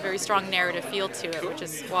 So it has a very strong narrative feel to it, which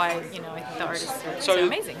is why I think the artists are so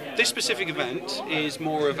amazing. This specific event is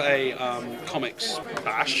more of a comics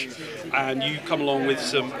bash, and you come along with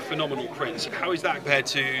some phenomenal prints. How is that compared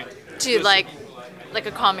to like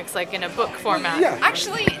a comics like in a book format? Yeah.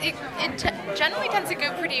 Actually, it generally tends to go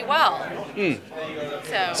pretty well.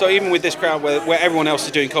 So even with this crowd where everyone else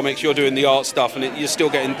is doing comics, you're doing the art stuff, and you're still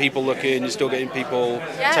getting people looking, you're still getting people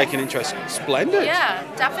taking interest. Splendid. Yeah,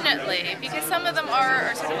 definitely, because some of them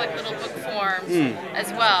are sort of like little book forms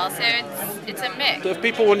as well. So it's a mix. So if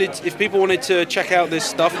people wanted to check out this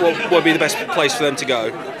stuff, what would be the best place for them to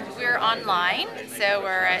go? We're online, so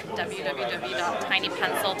we're at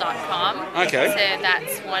www.tinypencil.com. Okay. So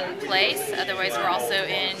that's one place. Otherwise, we're also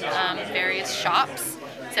in various shops.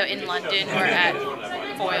 So in London, we're at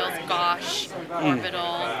Foyles, Gosh,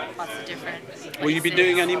 Orbital, lots of different places. Will you be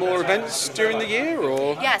doing any more events during the year,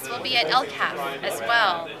 or? Yes, we'll be at LCAF as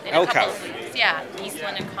well. In a couple of weeks. Yeah, East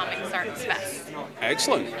London Comics Arts Fest.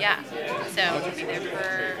 Excellent. Yeah, so we'll be there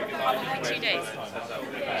for probably 2 days.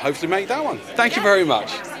 Hopefully make that one. Thank you very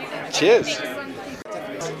much. Cheers.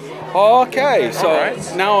 Okay,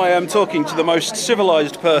 so now I am talking to the most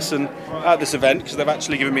civilised person at this event because they've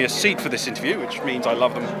actually given me a seat for this interview, which means I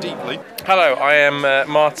love them deeply. Hello, I am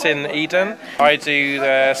Martin Eden. I do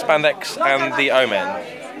the Spandex and the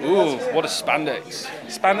Omen. Ooh, what is Spandex?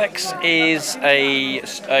 Spandex is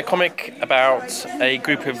a comic about a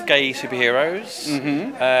group of gay superheroes.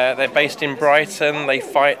 Mm-hmm. They're based in Brighton. They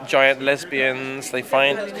fight giant lesbians. They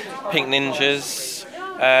fight pink ninjas.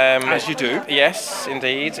 As you do. Yes,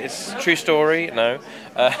 indeed. It's a true story. No.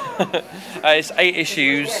 It's 8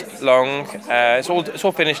 issues long. It's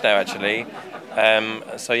all finished now, actually.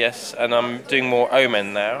 So yes, and I'm doing more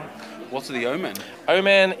Omen now. What are the Omen?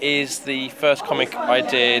 Omen is the first comic I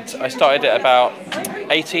did. I started it about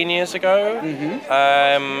 18 years ago,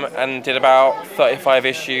 and did about 35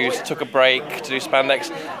 issues. Took a break to do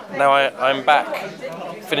Spandex. Now I'm back,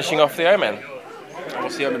 finishing off the Omen.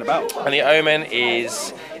 What's the Omen about? And the Omen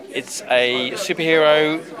it's a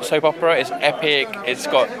superhero soap opera. It's epic. It's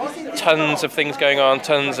got tons of things going on,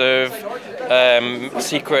 tons of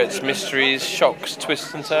secrets, mysteries, shocks,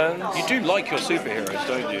 twists and turns. You do like your superheroes,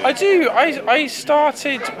 don't you? I do. I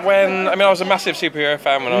started when I was a massive superhero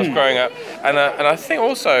fan when I was growing up, and I think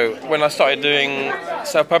also when I started doing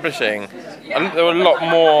self-publishing, there were a lot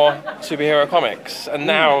more superhero comics, and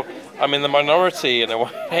now I'm in the minority in a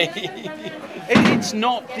way. It's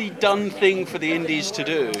not the done thing for the indies to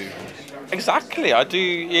do. Exactly, I do.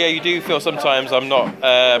 Yeah, you do feel sometimes I'm not,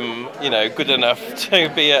 good enough to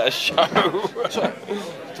be at a show.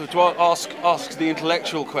 So to ask the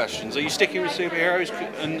intellectual questions, are you sticking with superheroes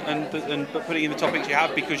and putting in the topics you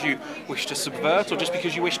have because you wish to subvert, or just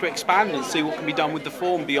because you wish to expand and see what can be done with the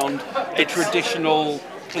form beyond the traditional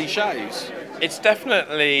cliches? It's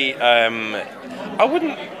definitely. I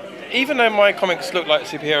wouldn't. Even though my comics look like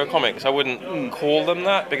superhero comics, I wouldn't call them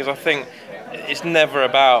that, because I think it's never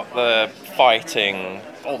about the fighting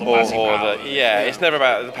or the it's never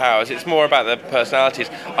about the powers. It's more about the personalities.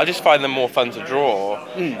 I just find them more fun to draw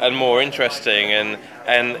and more interesting, and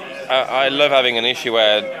I love having an issue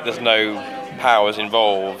where there's no powers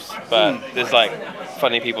involved, but there's like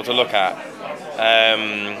funny people to look at.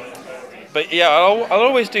 But yeah, I'll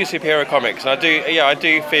always do superhero comics, and I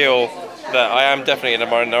do feel that I am definitely in a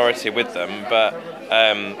minority with them, but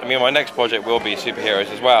my next project will be superheroes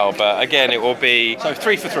as well, but again it will be... So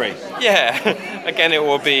 3 for 3? Yeah, again it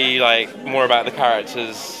will be like more about the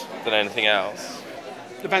characters than anything else.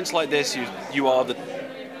 Events like this, you are the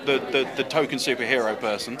token superhero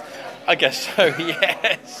person. I guess so,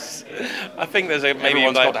 yes. I think there's maybe...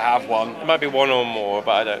 Everyone's got to have one. It might be one or more,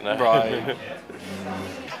 but I don't know. Right.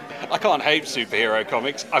 I can't hate superhero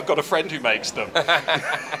comics. I've got a friend who makes them.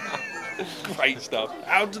 Great stuff.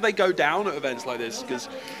 How do they go down at events like this? Because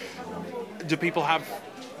do people have...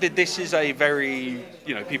 This is a very,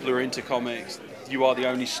 people who are into comics, you are the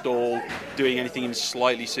only stall doing anything in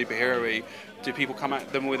slightly superhero-y. Do people come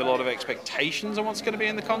at them with a lot of expectations on what's going to be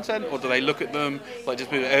in the content? Or do they look at them like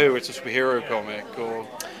just, it's a superhero comic? Or...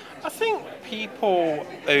 I think people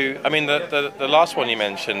who... the last one you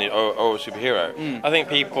mentioned, or superhero, I think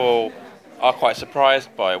people are quite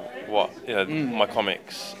surprised by what, my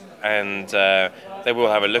comics, and they will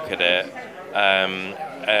have a look at it,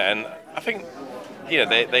 and I think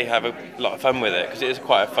they have a lot of fun with it, because it is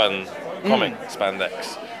quite a fun comic,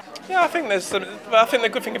 Spandex. Yeah, I think the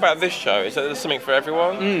good thing about this show is that there's something for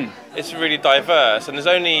everyone. It's really diverse, and there's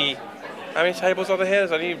only... How many tables are there here?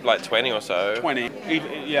 There's only like 20 or so. 20,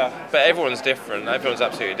 yeah. But everyone's different. Everyone's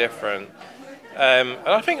absolutely different. And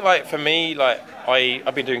I think, for me,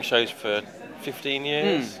 I've been doing shows for 15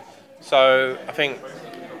 years. So I think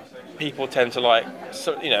people tend to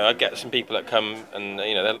I get some people that come and,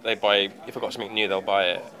 they buy, if I've got something new, they'll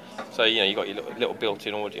buy it. So, you got your little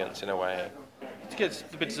built-in audience in a way.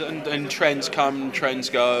 And trends come, trends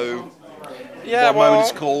go. Yeah, one moment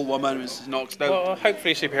is cool, one moment is not. Well,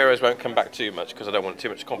 hopefully superheroes won't come back too much, because I don't want too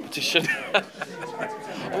much competition.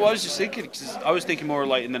 Well, I was just thinking, cause I was thinking more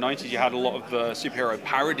like in the 90s you had a lot of superhero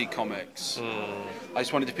parody comics. I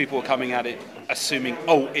just wondered if people were coming at it assuming,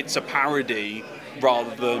 it's a parody,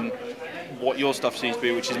 rather than what your stuff seems to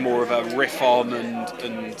be, which is more of a riff on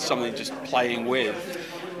and something just playing with.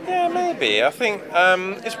 Yeah, maybe. I think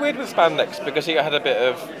it's weird with Spandex, because it had a bit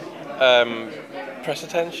of press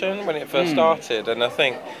attention when it first started, and I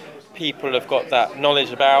think people have got that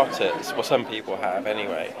knowledge about it. Well, some people have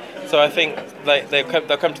anyway. So I think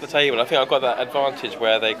they'll come to the table. I think I've got that advantage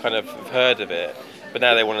where they kind of have heard of it, but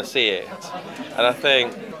now they want to see it. And I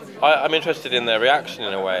think I'm interested in their reaction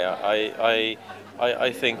in a way.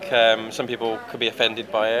 I think some people could be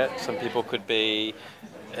offended by it. Some people could be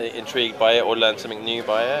intrigued by it or learn something new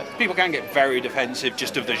by it. People can get very defensive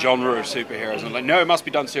just of the genre of superheroes and like, no, it must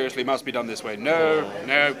be done seriously, it must be done this way. No,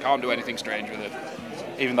 can't do anything strange with it.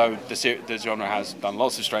 Even though the genre has done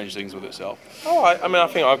lots of strange things with itself. Oh, I mean, I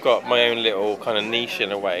think I've got my own little kind of niche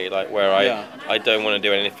in a way, like where I don't want to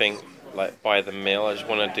do anything like by the mill. I just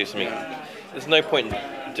want to do something. There's no point in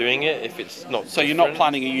doing it if it's not. So you're not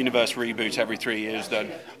planning a universe reboot every 3 years,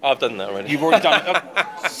 then? I've done that already. You've already done it.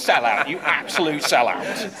 Sellout, you absolute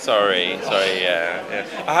sellout. Sorry, yeah.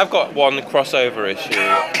 I have got one crossover issue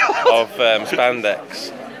of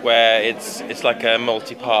Spandex where it's like a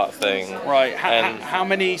multi-part thing. Right. How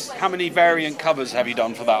many variant covers have you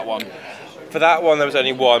done for that one? For that one, there was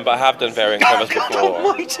only one, but I have done variant covers before.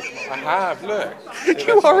 Almighty. I have. Look.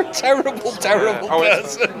 You are a terrible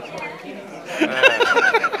person.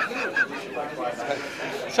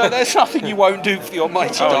 So there's nothing you won't do for the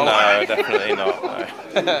almighty doll. No, definitely not.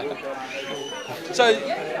 No. So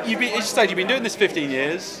you've been doing this 15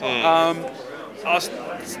 years. Are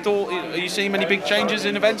you seeing many big changes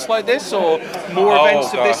in events like this, or more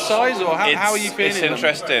events of this size, or how are you feeling? It's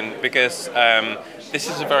interesting because this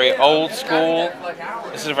is a very old school.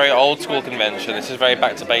 This is a very old school convention. This is very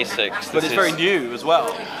back to basics. But it's very new as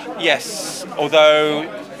well. Yes,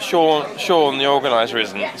 although Sean, the organizer,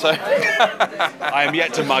 isn't. So I am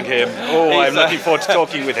yet to mug him. I'm looking forward to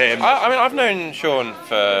talking with him. I mean, I've known Sean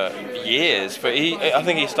for years, but I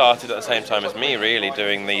think he started at the same time as me, really,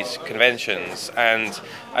 doing these conventions, and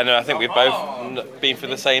I think we've both been through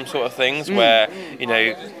the same sort of things, where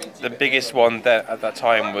the biggest one at that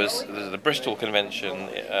time was the Bristol convention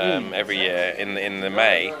every year in the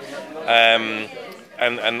May,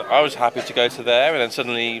 and I was happy to go to there, and then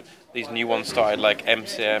suddenly these new ones started, like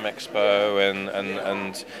MCM Expo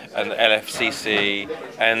and LFCC,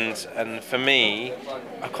 and for me,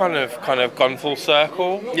 I've kind of gone full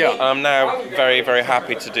circle. Yeah. And I'm now very, very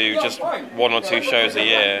happy to do just 1 or 2 shows a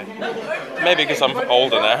year. Maybe because I'm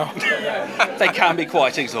older now. They can be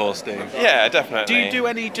quite exhausting. Yeah, definitely. Do you do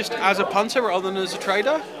any just as a punter rather than as a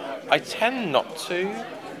trader? I tend not to,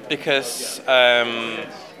 because I'm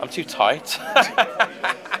too tight.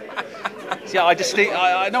 Yeah,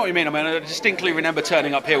 I know what you mean. I distinctly remember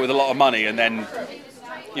turning up here with a lot of money and then,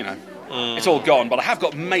 it's all gone. But I have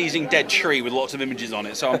got amazing dead tree with lots of images on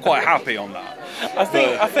it, so I'm quite happy on that. I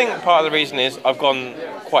think part of the reason is I've gone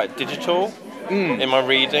quite digital in my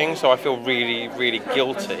reading, so I feel really, really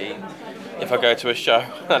guilty if I go to a show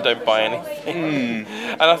and I don't buy anything.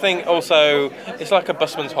 And I think also it's like a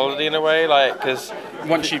busman's holiday in a way, like, because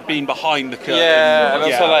once you've been behind the curtain. Yeah, and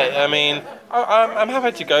also I'm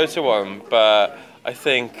happy to go to one, but I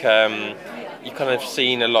think you've kind of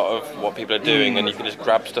seen a lot of what people are doing, and you can just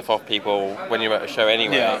grab stuff off people when you're at a show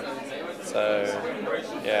anyway. Yeah. So,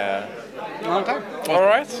 yeah. Okay. Well, all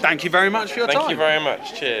right. Thank you very much for your time. Thank you very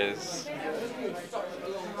much. Cheers.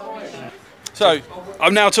 So,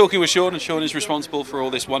 I'm now talking with Sean, and Sean is responsible for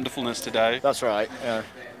all this wonderfulness today. That's right, yeah.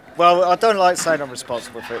 Well, I don't like saying I'm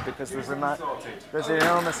responsible for it, because there's an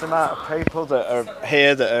enormous amount of people that are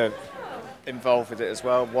here that are involved with it as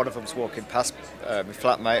well. One of them's walking past, my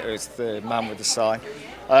flatmate, who's the man with the sign.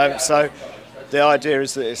 So the idea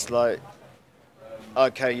is that it's like,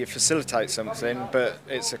 okay, you facilitate something, but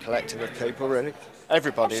it's a collective of people, really.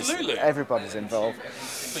 Everybody's involved.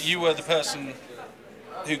 But you were the person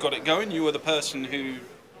who got it going. You were the person who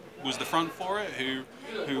was the front for it, who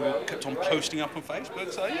kept on posting up on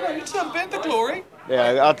Facebook. So you deserve a bit of the glory.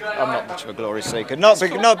 Yeah, I'm not much of a glory seeker. Not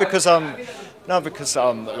because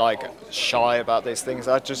I'm like shy about these things.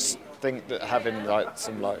 I just think that having like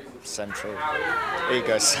some like central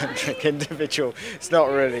egocentric individual, it's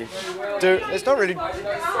not really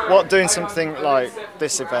what doing something like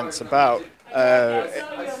this event's about.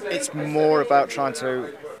 It's more about trying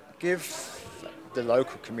to give the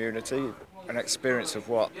local community an experience of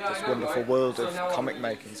what this wonderful world of comic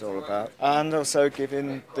making is all about, and also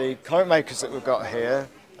giving the comic makers that we've got here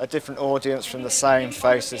a different audience from the same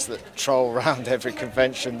faces that troll around every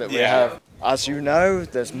convention that we have. As you know,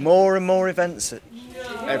 there's more and more events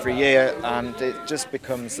every year, and it just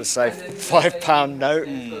becomes the safe £5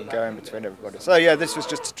 note going between everybody. So yeah, this was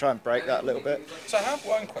just to try and break that a little bit. So I have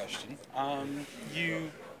one question.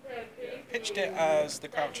 You pitched it as the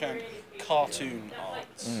Crouch End cartoon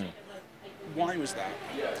arts. Why was that?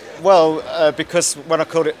 Well, because when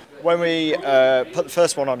we put the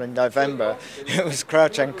first one on in November, it was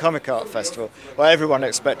Crouch End Comic Art Festival, where everyone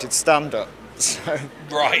expected stand-up. So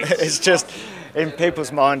right. It's just, in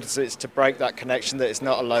people's minds, it's to break that connection that it's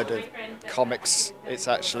not a load of comics, it's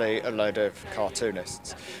actually a load of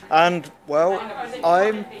cartoonists. And, well,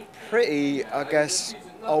 I'm pretty, I guess,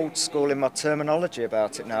 old school in my terminology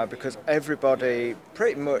about it now, because everybody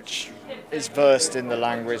pretty much is versed in the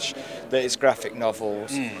language that is graphic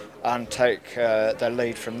novels and take their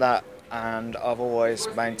lead from that. And I've always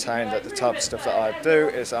maintained that the type of stuff that I do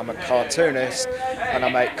is I'm a cartoonist and I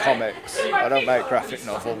make comics. I don't make graphic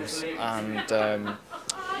novels. And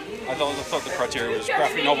I thought the criteria was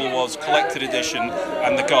graphic novel was collected edition,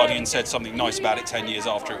 and The Guardian said something nice about it 10 years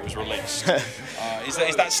after it was released.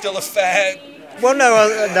 Is that still a fair? Well,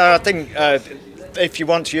 no, I think if you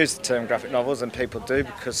want to use the term graphic novels, and people do,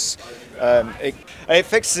 because it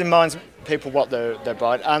fixes in mind people what they're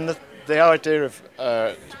buying, and the idea of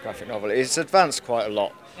graphic novel is advanced quite a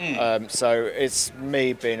lot. So it's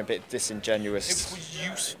me being a bit disingenuous.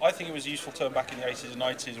 I think it was a useful term back in the 80s and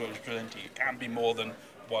 90s where it was presenting. It can be more than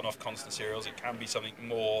one-off constant serials. It can be something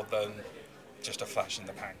more than just a flash in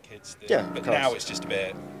the pan kids thing. Yeah, but now it's just a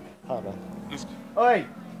bit. Hold on. Oi,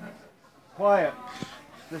 quiet.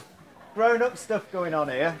 There's grown-up stuff going on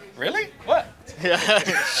here. Really? What? Yeah.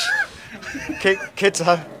 Kids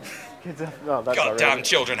have. Oh, Goddamn really.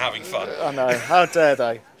 children having fun. I know. How dare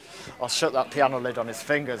they? I'll shut that piano lid on his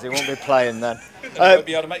fingers. He won't be playing then. He won't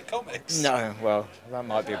be able to make comics. No. Well, that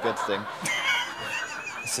might be a good thing.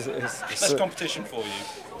 Less competition for you.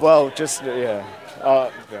 Well, just yeah.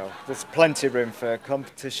 Well, there's plenty of room for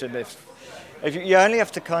competition. If you only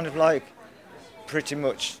have to kind of like pretty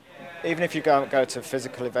much, even if you go to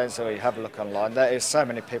physical events or you have a look online, there is so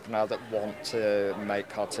many people now that want to make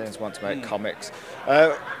cartoons, want to make comics,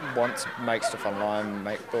 want to make stuff online,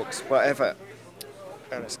 make books, whatever.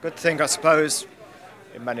 And it's a good thing, I suppose,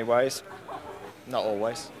 in many ways. Not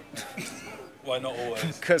always. Why not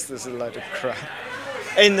always? Because there's a load of crap.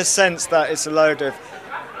 In the sense that it's a load of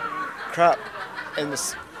crap,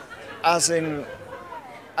 as in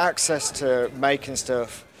access to making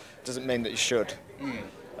stuff doesn't mean that you should.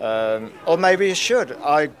 Or maybe you should.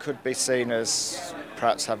 I could be seen as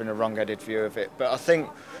perhaps having a wrong-headed view of it. But I think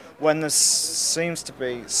when there seems to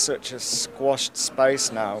be such a squashed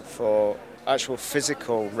space now for actual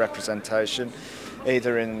physical representation,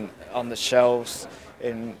 either on the shelves,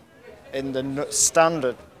 in the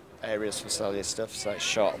standard areas for selling stuff, say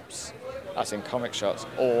shops, as in comic shops,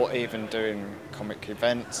 or even doing comic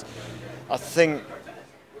events, I think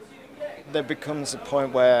there becomes a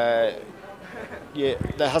point where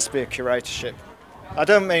there has to be a curatorship. I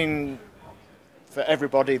don't mean for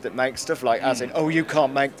everybody that makes stuff, like as in, oh, you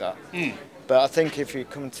can't make that. But I think if you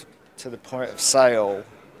come to the point of sale,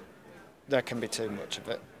 there can be too much of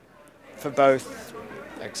it for both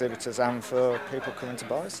exhibitors and for people coming to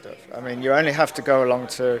buy stuff. I mean, you only have to go along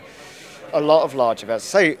to a lot of large events.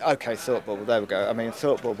 Say, okay, Thought Bubble, there we go. I mean,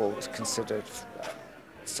 Thought Bubble was considered,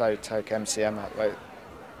 say, take MCM out, like,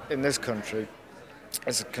 in this country,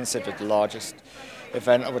 it's considered the largest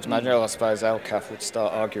event. I would imagine. I suppose LCAF would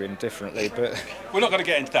start arguing differently, but we're not going to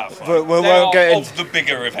get into that. We won't get into the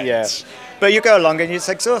bigger events. Yeah, but you go along and it's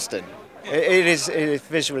exhausting. It is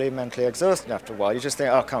visually and mentally exhausting after a while. You just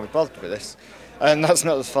think, oh, I can't be bothered with this. And that's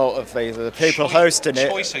not the fault of either the people hosting it.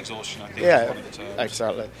 Choice exhaustion, I think. Yeah, is one of the terms.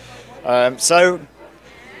 Exactly. So,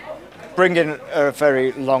 bringing a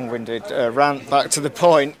very long-winded rant back to the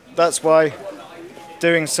point, that's why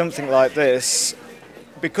doing something like this,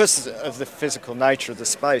 because of the physical nature of the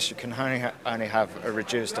space, you can only have a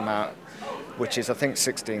reduced amount, which is, I think,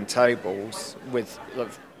 16 tables with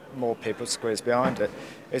more people squeezed behind it.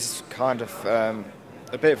 It's kind of a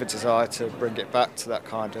bit of a desire to bring it back to that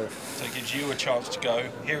kind of... So it gives you a chance to go,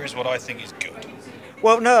 here is what I think is good.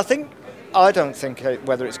 Well, no, I don't think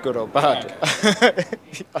whether it's good or bad. Okay.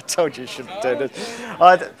 I told you shouldn't do this.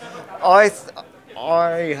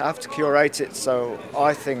 I have to curate it, so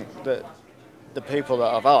I think that the people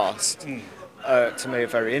that I've asked, to me, are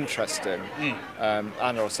very interesting.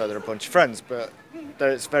 And also they're a bunch of friends, but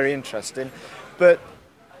it's very interesting.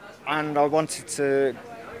 And I wanted to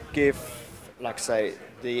give, like I say,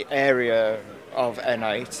 the area of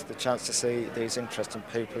N8 the chance to see these interesting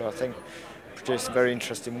people who I think produce very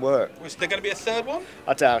interesting work. Was there going to be a third one?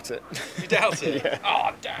 I doubt it. You doubt it? Yeah.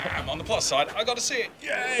 Oh, damn. On the plus side, I got to see it.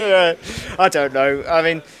 Yay! Yeah, I don't know. I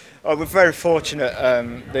mean, we're very fortunate.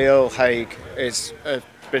 The Earl Haig has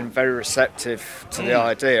been very receptive to the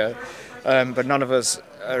idea, but none of us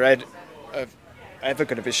are ever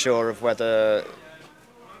going to be sure of whether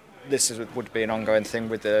this would be an ongoing thing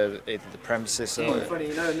with either the premises or... Funny,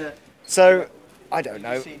 you know, isn't it? So, I don't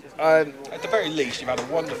know. At the very least, you've had a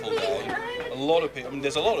wonderful day. A lot of people. I mean,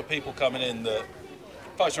 there's a lot of people coming in that,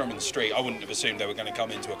 if I saw them in the street, I wouldn't have assumed they were going to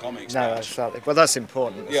come into a comics No, match. exactly. Well, that's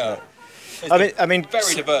important. Yeah. I mean,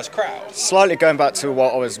 very diverse crowd. Slightly going back to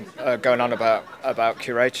what I was going on about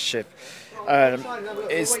curatorship,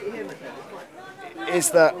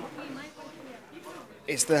 is that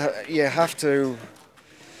you have to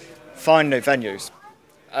find new venues,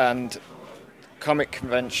 and comic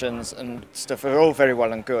conventions and stuff are all very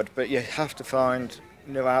well and good, but you have to find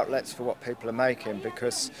new outlets for what people are making,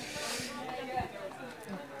 because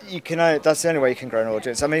that's the only way you can grow an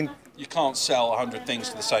audience. I mean, You can't sell 100 things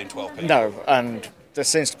to the same 12 people. no, and there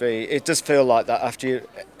seems to be, it does feel like that after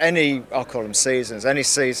I'll call them seasons, any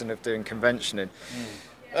season of doing conventioning,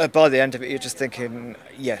 by the end of it you're just thinking,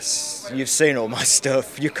 yes, you've seen all my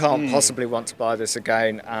stuff, you can't possibly want to buy this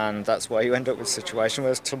again, and that's why you end up with a situation where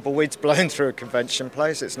there's tumbleweeds blowing through a convention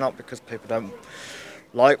place. It's not because people don't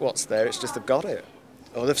like what's there, it's just they've got it,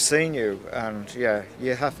 or they've seen you, and yeah,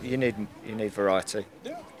 you need variety.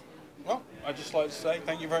 Yeah. Well, I'd just like to say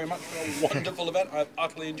thank you very much for a wonderful event. I've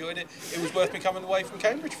utterly enjoyed it. It was worth me coming away from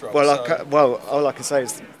Cambridge from. Well, all I can say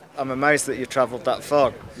is I'm amazed that you travelled that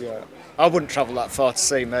far. Yeah, I wouldn't travel that far to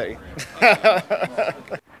see me.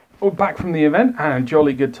 Well, back from the event, and a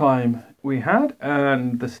jolly good time we had,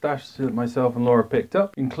 and the stash that myself and Laura picked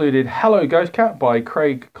up included Hello Ghost Cat by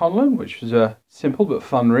Craig Conlon, which was a simple but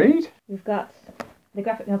fun read. We've got the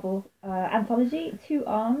graphic novel anthology Two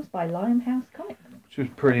Arms by Limehouse Comics, which was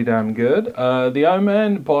pretty damn good. The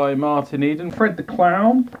Omen by Martin Eden, Fred the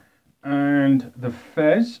Clown, and The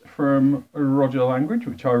Fez from Roger Langridge,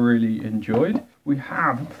 which I really enjoyed. We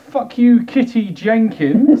have Fuck You Kitty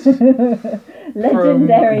Jenkins legendary from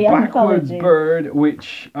Backwards anthology. Bird,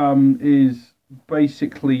 which is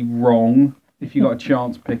basically wrong. If you got a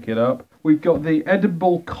chance, pick it up. We've got the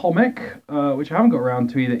Edible Comic, which I haven't got around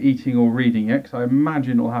to either eating or reading yet, because I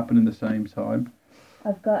imagine it'll happen in the same time.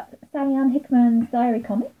 I've got Sally Ann Hickman's Diary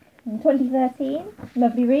comic from 2013,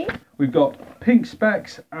 lovely read. We've got Pink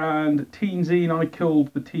Specs and Teen Zine I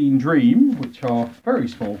Killed the Teen Dream, which are very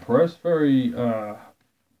small press, very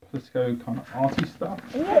Plisco kind of arty stuff.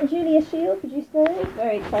 Yeah, Julia Shield produced those,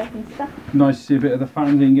 very exciting stuff. Nice to see a bit of the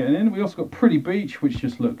fanzine getting in. We also got Pretty Beach, which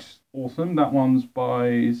just looks awesome. That one's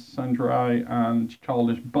by Sandra and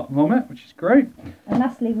Childish Butt Vomit, which is great. And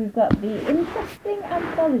lastly, we've got the interesting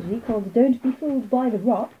anthology called Don't Be Fooled by the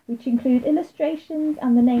Rock, which include illustrations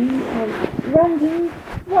and the names of random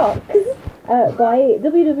rocks by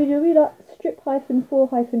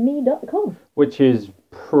www.strip-4-me.com. Which is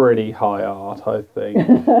pretty high art, I think.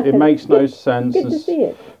 It makes no sense. Good to see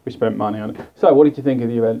it. We spent money on it. So, what did you think of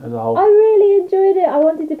the event as a whole? I really enjoyed it. I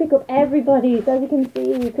wanted to pick up everybody's. As you can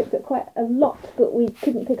see, we picked up quite a lot, but we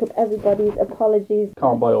couldn't pick up everybody's. Apologies.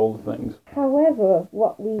 Can't buy all the things. However,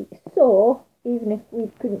 what we saw, even if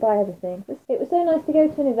we couldn't buy everything, it was so nice to go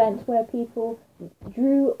to an event where people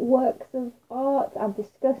drew works of art and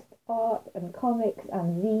discussed art and comics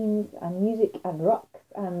and zines and music and rocks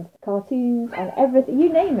and cartoons and everything, you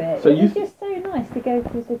name it. It was just so nice to go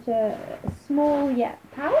to such a small yet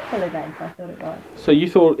powerful event, I thought it was. So you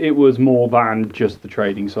thought it was more than just the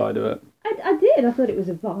trading side of it? I did. I thought it was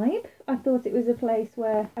a vibe. I thought it was a place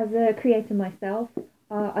where, as a creator myself,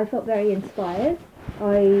 I felt very inspired.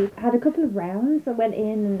 I had a couple of rounds. I went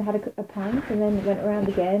in and had a pint and then went around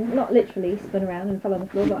again. Not literally spun around and fell on the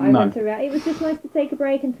floor, but I went around. It was just nice to take a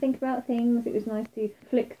break and think about things. It was nice to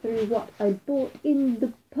flick through what I bought in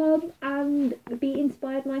the pub and be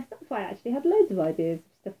inspired myself. I actually had loads of ideas of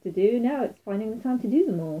stuff to do. Now it's finding the time to do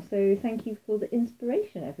them all. So thank you for the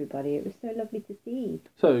inspiration, everybody. It was so lovely to see.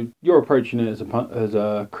 So you're approaching it as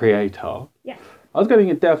a creator. Yes. I was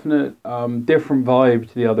getting a definite different vibe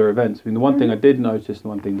to the other events. I mean, the one thing I did notice, the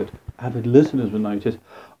one thing that avid listeners would notice,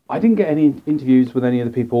 I didn't get any interviews with any of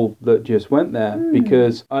the people that just went there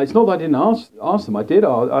because it's not that I didn't ask them. I did.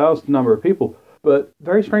 I asked a number of people, but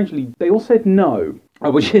very strangely, they all said no,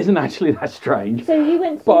 which isn't actually that strange. So you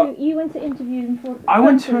went to interview them for the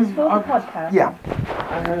podcast. Yeah,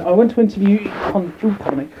 I went to interview.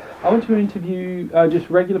 I went to interview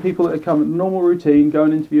just regular people that had come, normal routine, go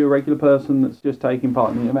and interview a regular person that's just taking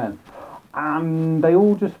part in the event. And they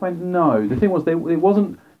all just went no. The thing was, it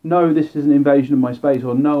wasn't, no, this is an invasion of my space,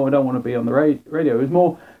 or no, I don't want to be on the radio. It was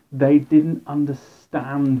more, they didn't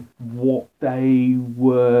understand what they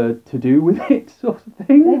were to do with it, sort of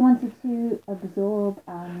thing. They wanted to absorb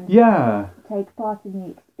and take part in the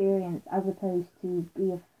experience as opposed to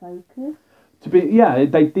be a focus. They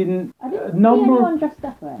didn't. I didn't see anyone dressed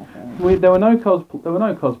up or anything. There were no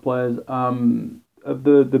cosplayers.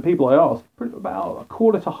 The people I asked, about a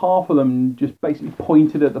quarter to half of them just basically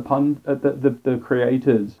pointed at the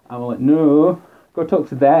creators. I'm like, no, go talk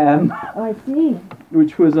to them. Oh, I see.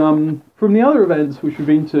 Which was from the other events which we've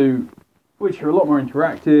been to, which are a lot more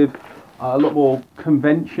interactive, a lot more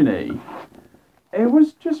convention-y. It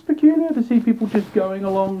was just peculiar to see people just going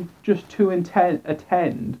along just to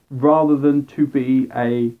attend rather than to be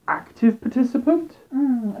a active participant.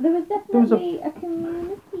 There was definitely a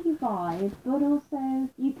community vibe, but also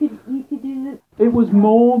you could do the. It was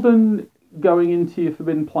more than going into your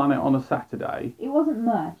Forbidden Planet on a Saturday. It wasn't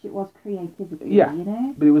merch; it was creativity. Yeah, you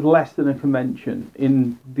know. but it was less than a convention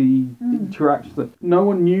in the interactions. That no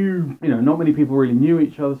one knew, not many people really knew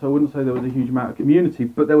each other, so I wouldn't say there was a huge amount of community,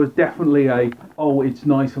 but there was definitely it's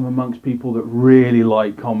nice I'm amongst people that really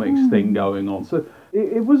like comics thing going on. So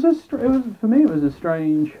it was for me it was a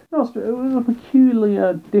strange, it was a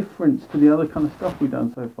peculiar difference to the other kind of stuff we've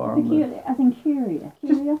done so far. Peculiar, as in curiosity,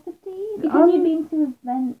 because you've been to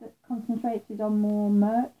events that concentrated on more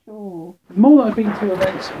merch, or more that I've been to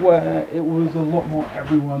events where it was a lot more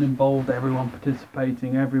everyone involved, everyone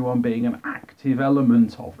participating, everyone being an active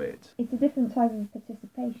element of it. It's a different type of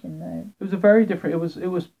participation, though. It was a very different. It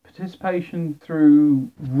was participation through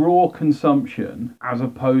raw consumption, as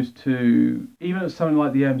opposed to even at something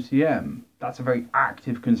like the MCM. That's a very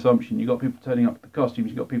active consumption. You've got people turning up to the costumes,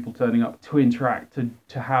 you've got people turning up to interact,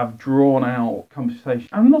 to have drawn out conversation.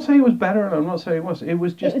 I'm not saying it was better, and I'm not saying it was. It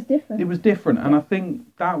was just... It was different. It was different, and I think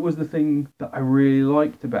that was the thing that I really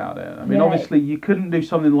liked about it. I mean, obviously, you couldn't do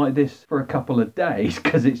something like this for a couple of days,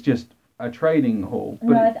 because it's just a training hall. But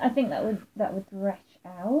no, I think that would stretch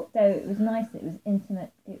out. So it was nice, it was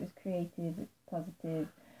intimate, it was creative, it was positive.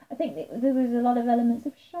 I think there was a lot of elements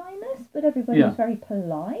of shyness, but everybody was very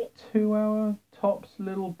polite. 2 hour tops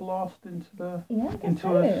little blast into a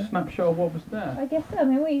snapshot of what was there. I guess so. I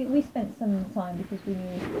mean, we spent some time because we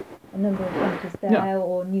knew a number of hunters there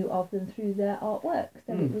or knew of them through their artwork.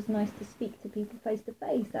 So it was nice to speak to people face to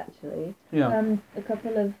face, actually. Yeah. A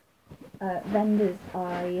couple of vendors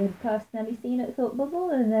I had personally seen at Thought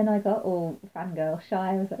Bubble, and then I got all fangirl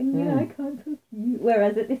shy. I was like, I can't talk to you.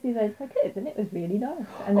 Whereas at this event I could, and it was really nice.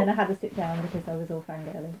 And then I had to sit down because I was all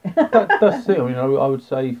fangirling. That's it. I mean, I would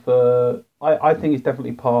say I think it's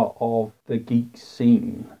definitely part of the geek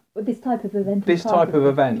scene. But this type of event. This type of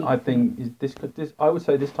event, I think, is this. I would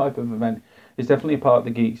say this type of event is definitely a part of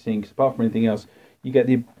the geek scene. Because apart from anything else, you get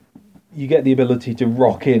the ability to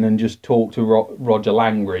rock in and just talk to Roger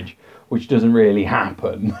Langridge, which doesn't really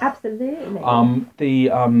happen. Absolutely. The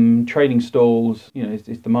trading stalls,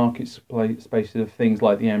 it's the market space of things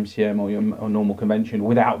like the MCM or your normal convention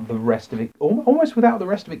without the rest of it, almost without the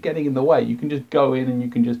rest of it getting in the way. You can just go in and you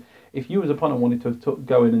can just, if you as a punter wanted to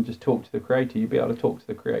go in and just talk to the creator, you'd be able to talk to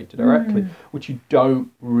the creator directly, which you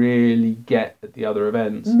don't really get at the other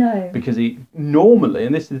events. No. Because normally,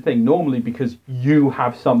 and this is the thing, because you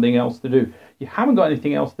have something else to do. You haven't got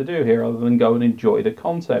anything else to do here other than go and enjoy the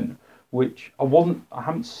content, which I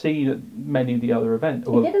haven't seen at many of the other events.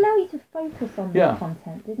 It did allow you to focus on the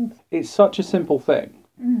content, didn't it? It's such a simple thing.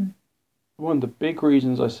 One of the big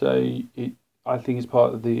reasons I say it, I think is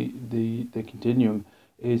part of the continuum,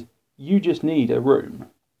 is you just need a room,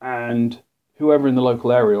 and whoever in the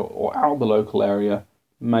local area or out of the local area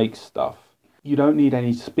makes stuff. You don't need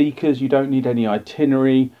any speakers, you don't need any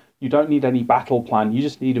itinerary, you don't need any battle plan. You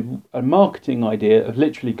just need a marketing idea of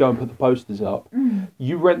literally go and put the posters up.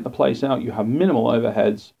 You rent the place out, you have minimal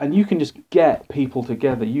overheads, and you can just get people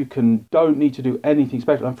together. You don't need to do anything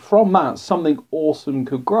special. And from that, something awesome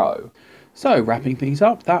could grow. So, wrapping things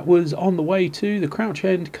up, that was on the way to the Crouch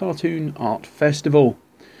End Cartoon Art Festival.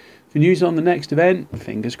 For news on the next event,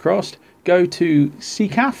 fingers crossed, go to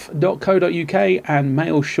CECAF.co.uk and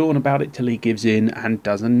mail Sean about it till he gives in and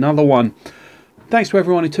does another one. Thanks to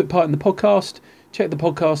everyone who took part in the podcast. Check the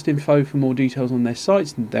podcast info for more details on their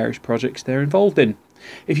sites and various projects they're involved in.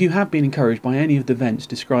 If you have been encouraged by any of the events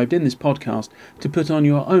described in this podcast to put on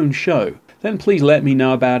your own show, then please let me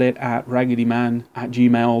know about it at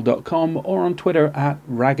raggedyman@gmail.com or on Twitter at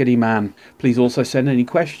raggedyman. Please also send any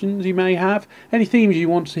questions you may have, any themes you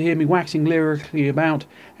want to hear me waxing lyrically about,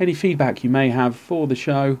 any feedback you may have for the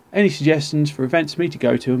show, any suggestions for events for me to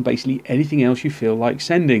go to, and basically anything else you feel like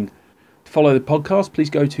sending. To follow the podcast,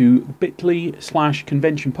 please go to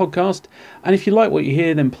bit.ly/convention podcast. And if you like what you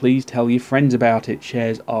hear, then please tell your friends about it.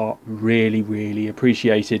 Shares are really, really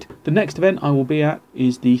appreciated. The next event I will be at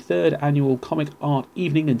is the 3rd annual Comic Art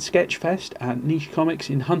Evening and Sketch Fest at Niche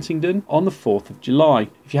Comics in Huntingdon on the 4th of July.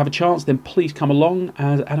 If you have a chance, then please come along,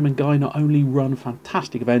 as Adam and Guy not only run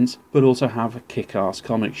fantastic events, but also have a kick-ass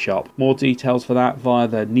comic shop. More details for that via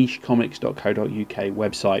the nichecomics.co.uk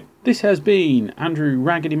website. This has been Andrew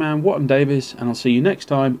Raggedy Man Watton Davis, and I'll see you next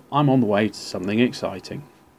time I'm on the way to something exciting.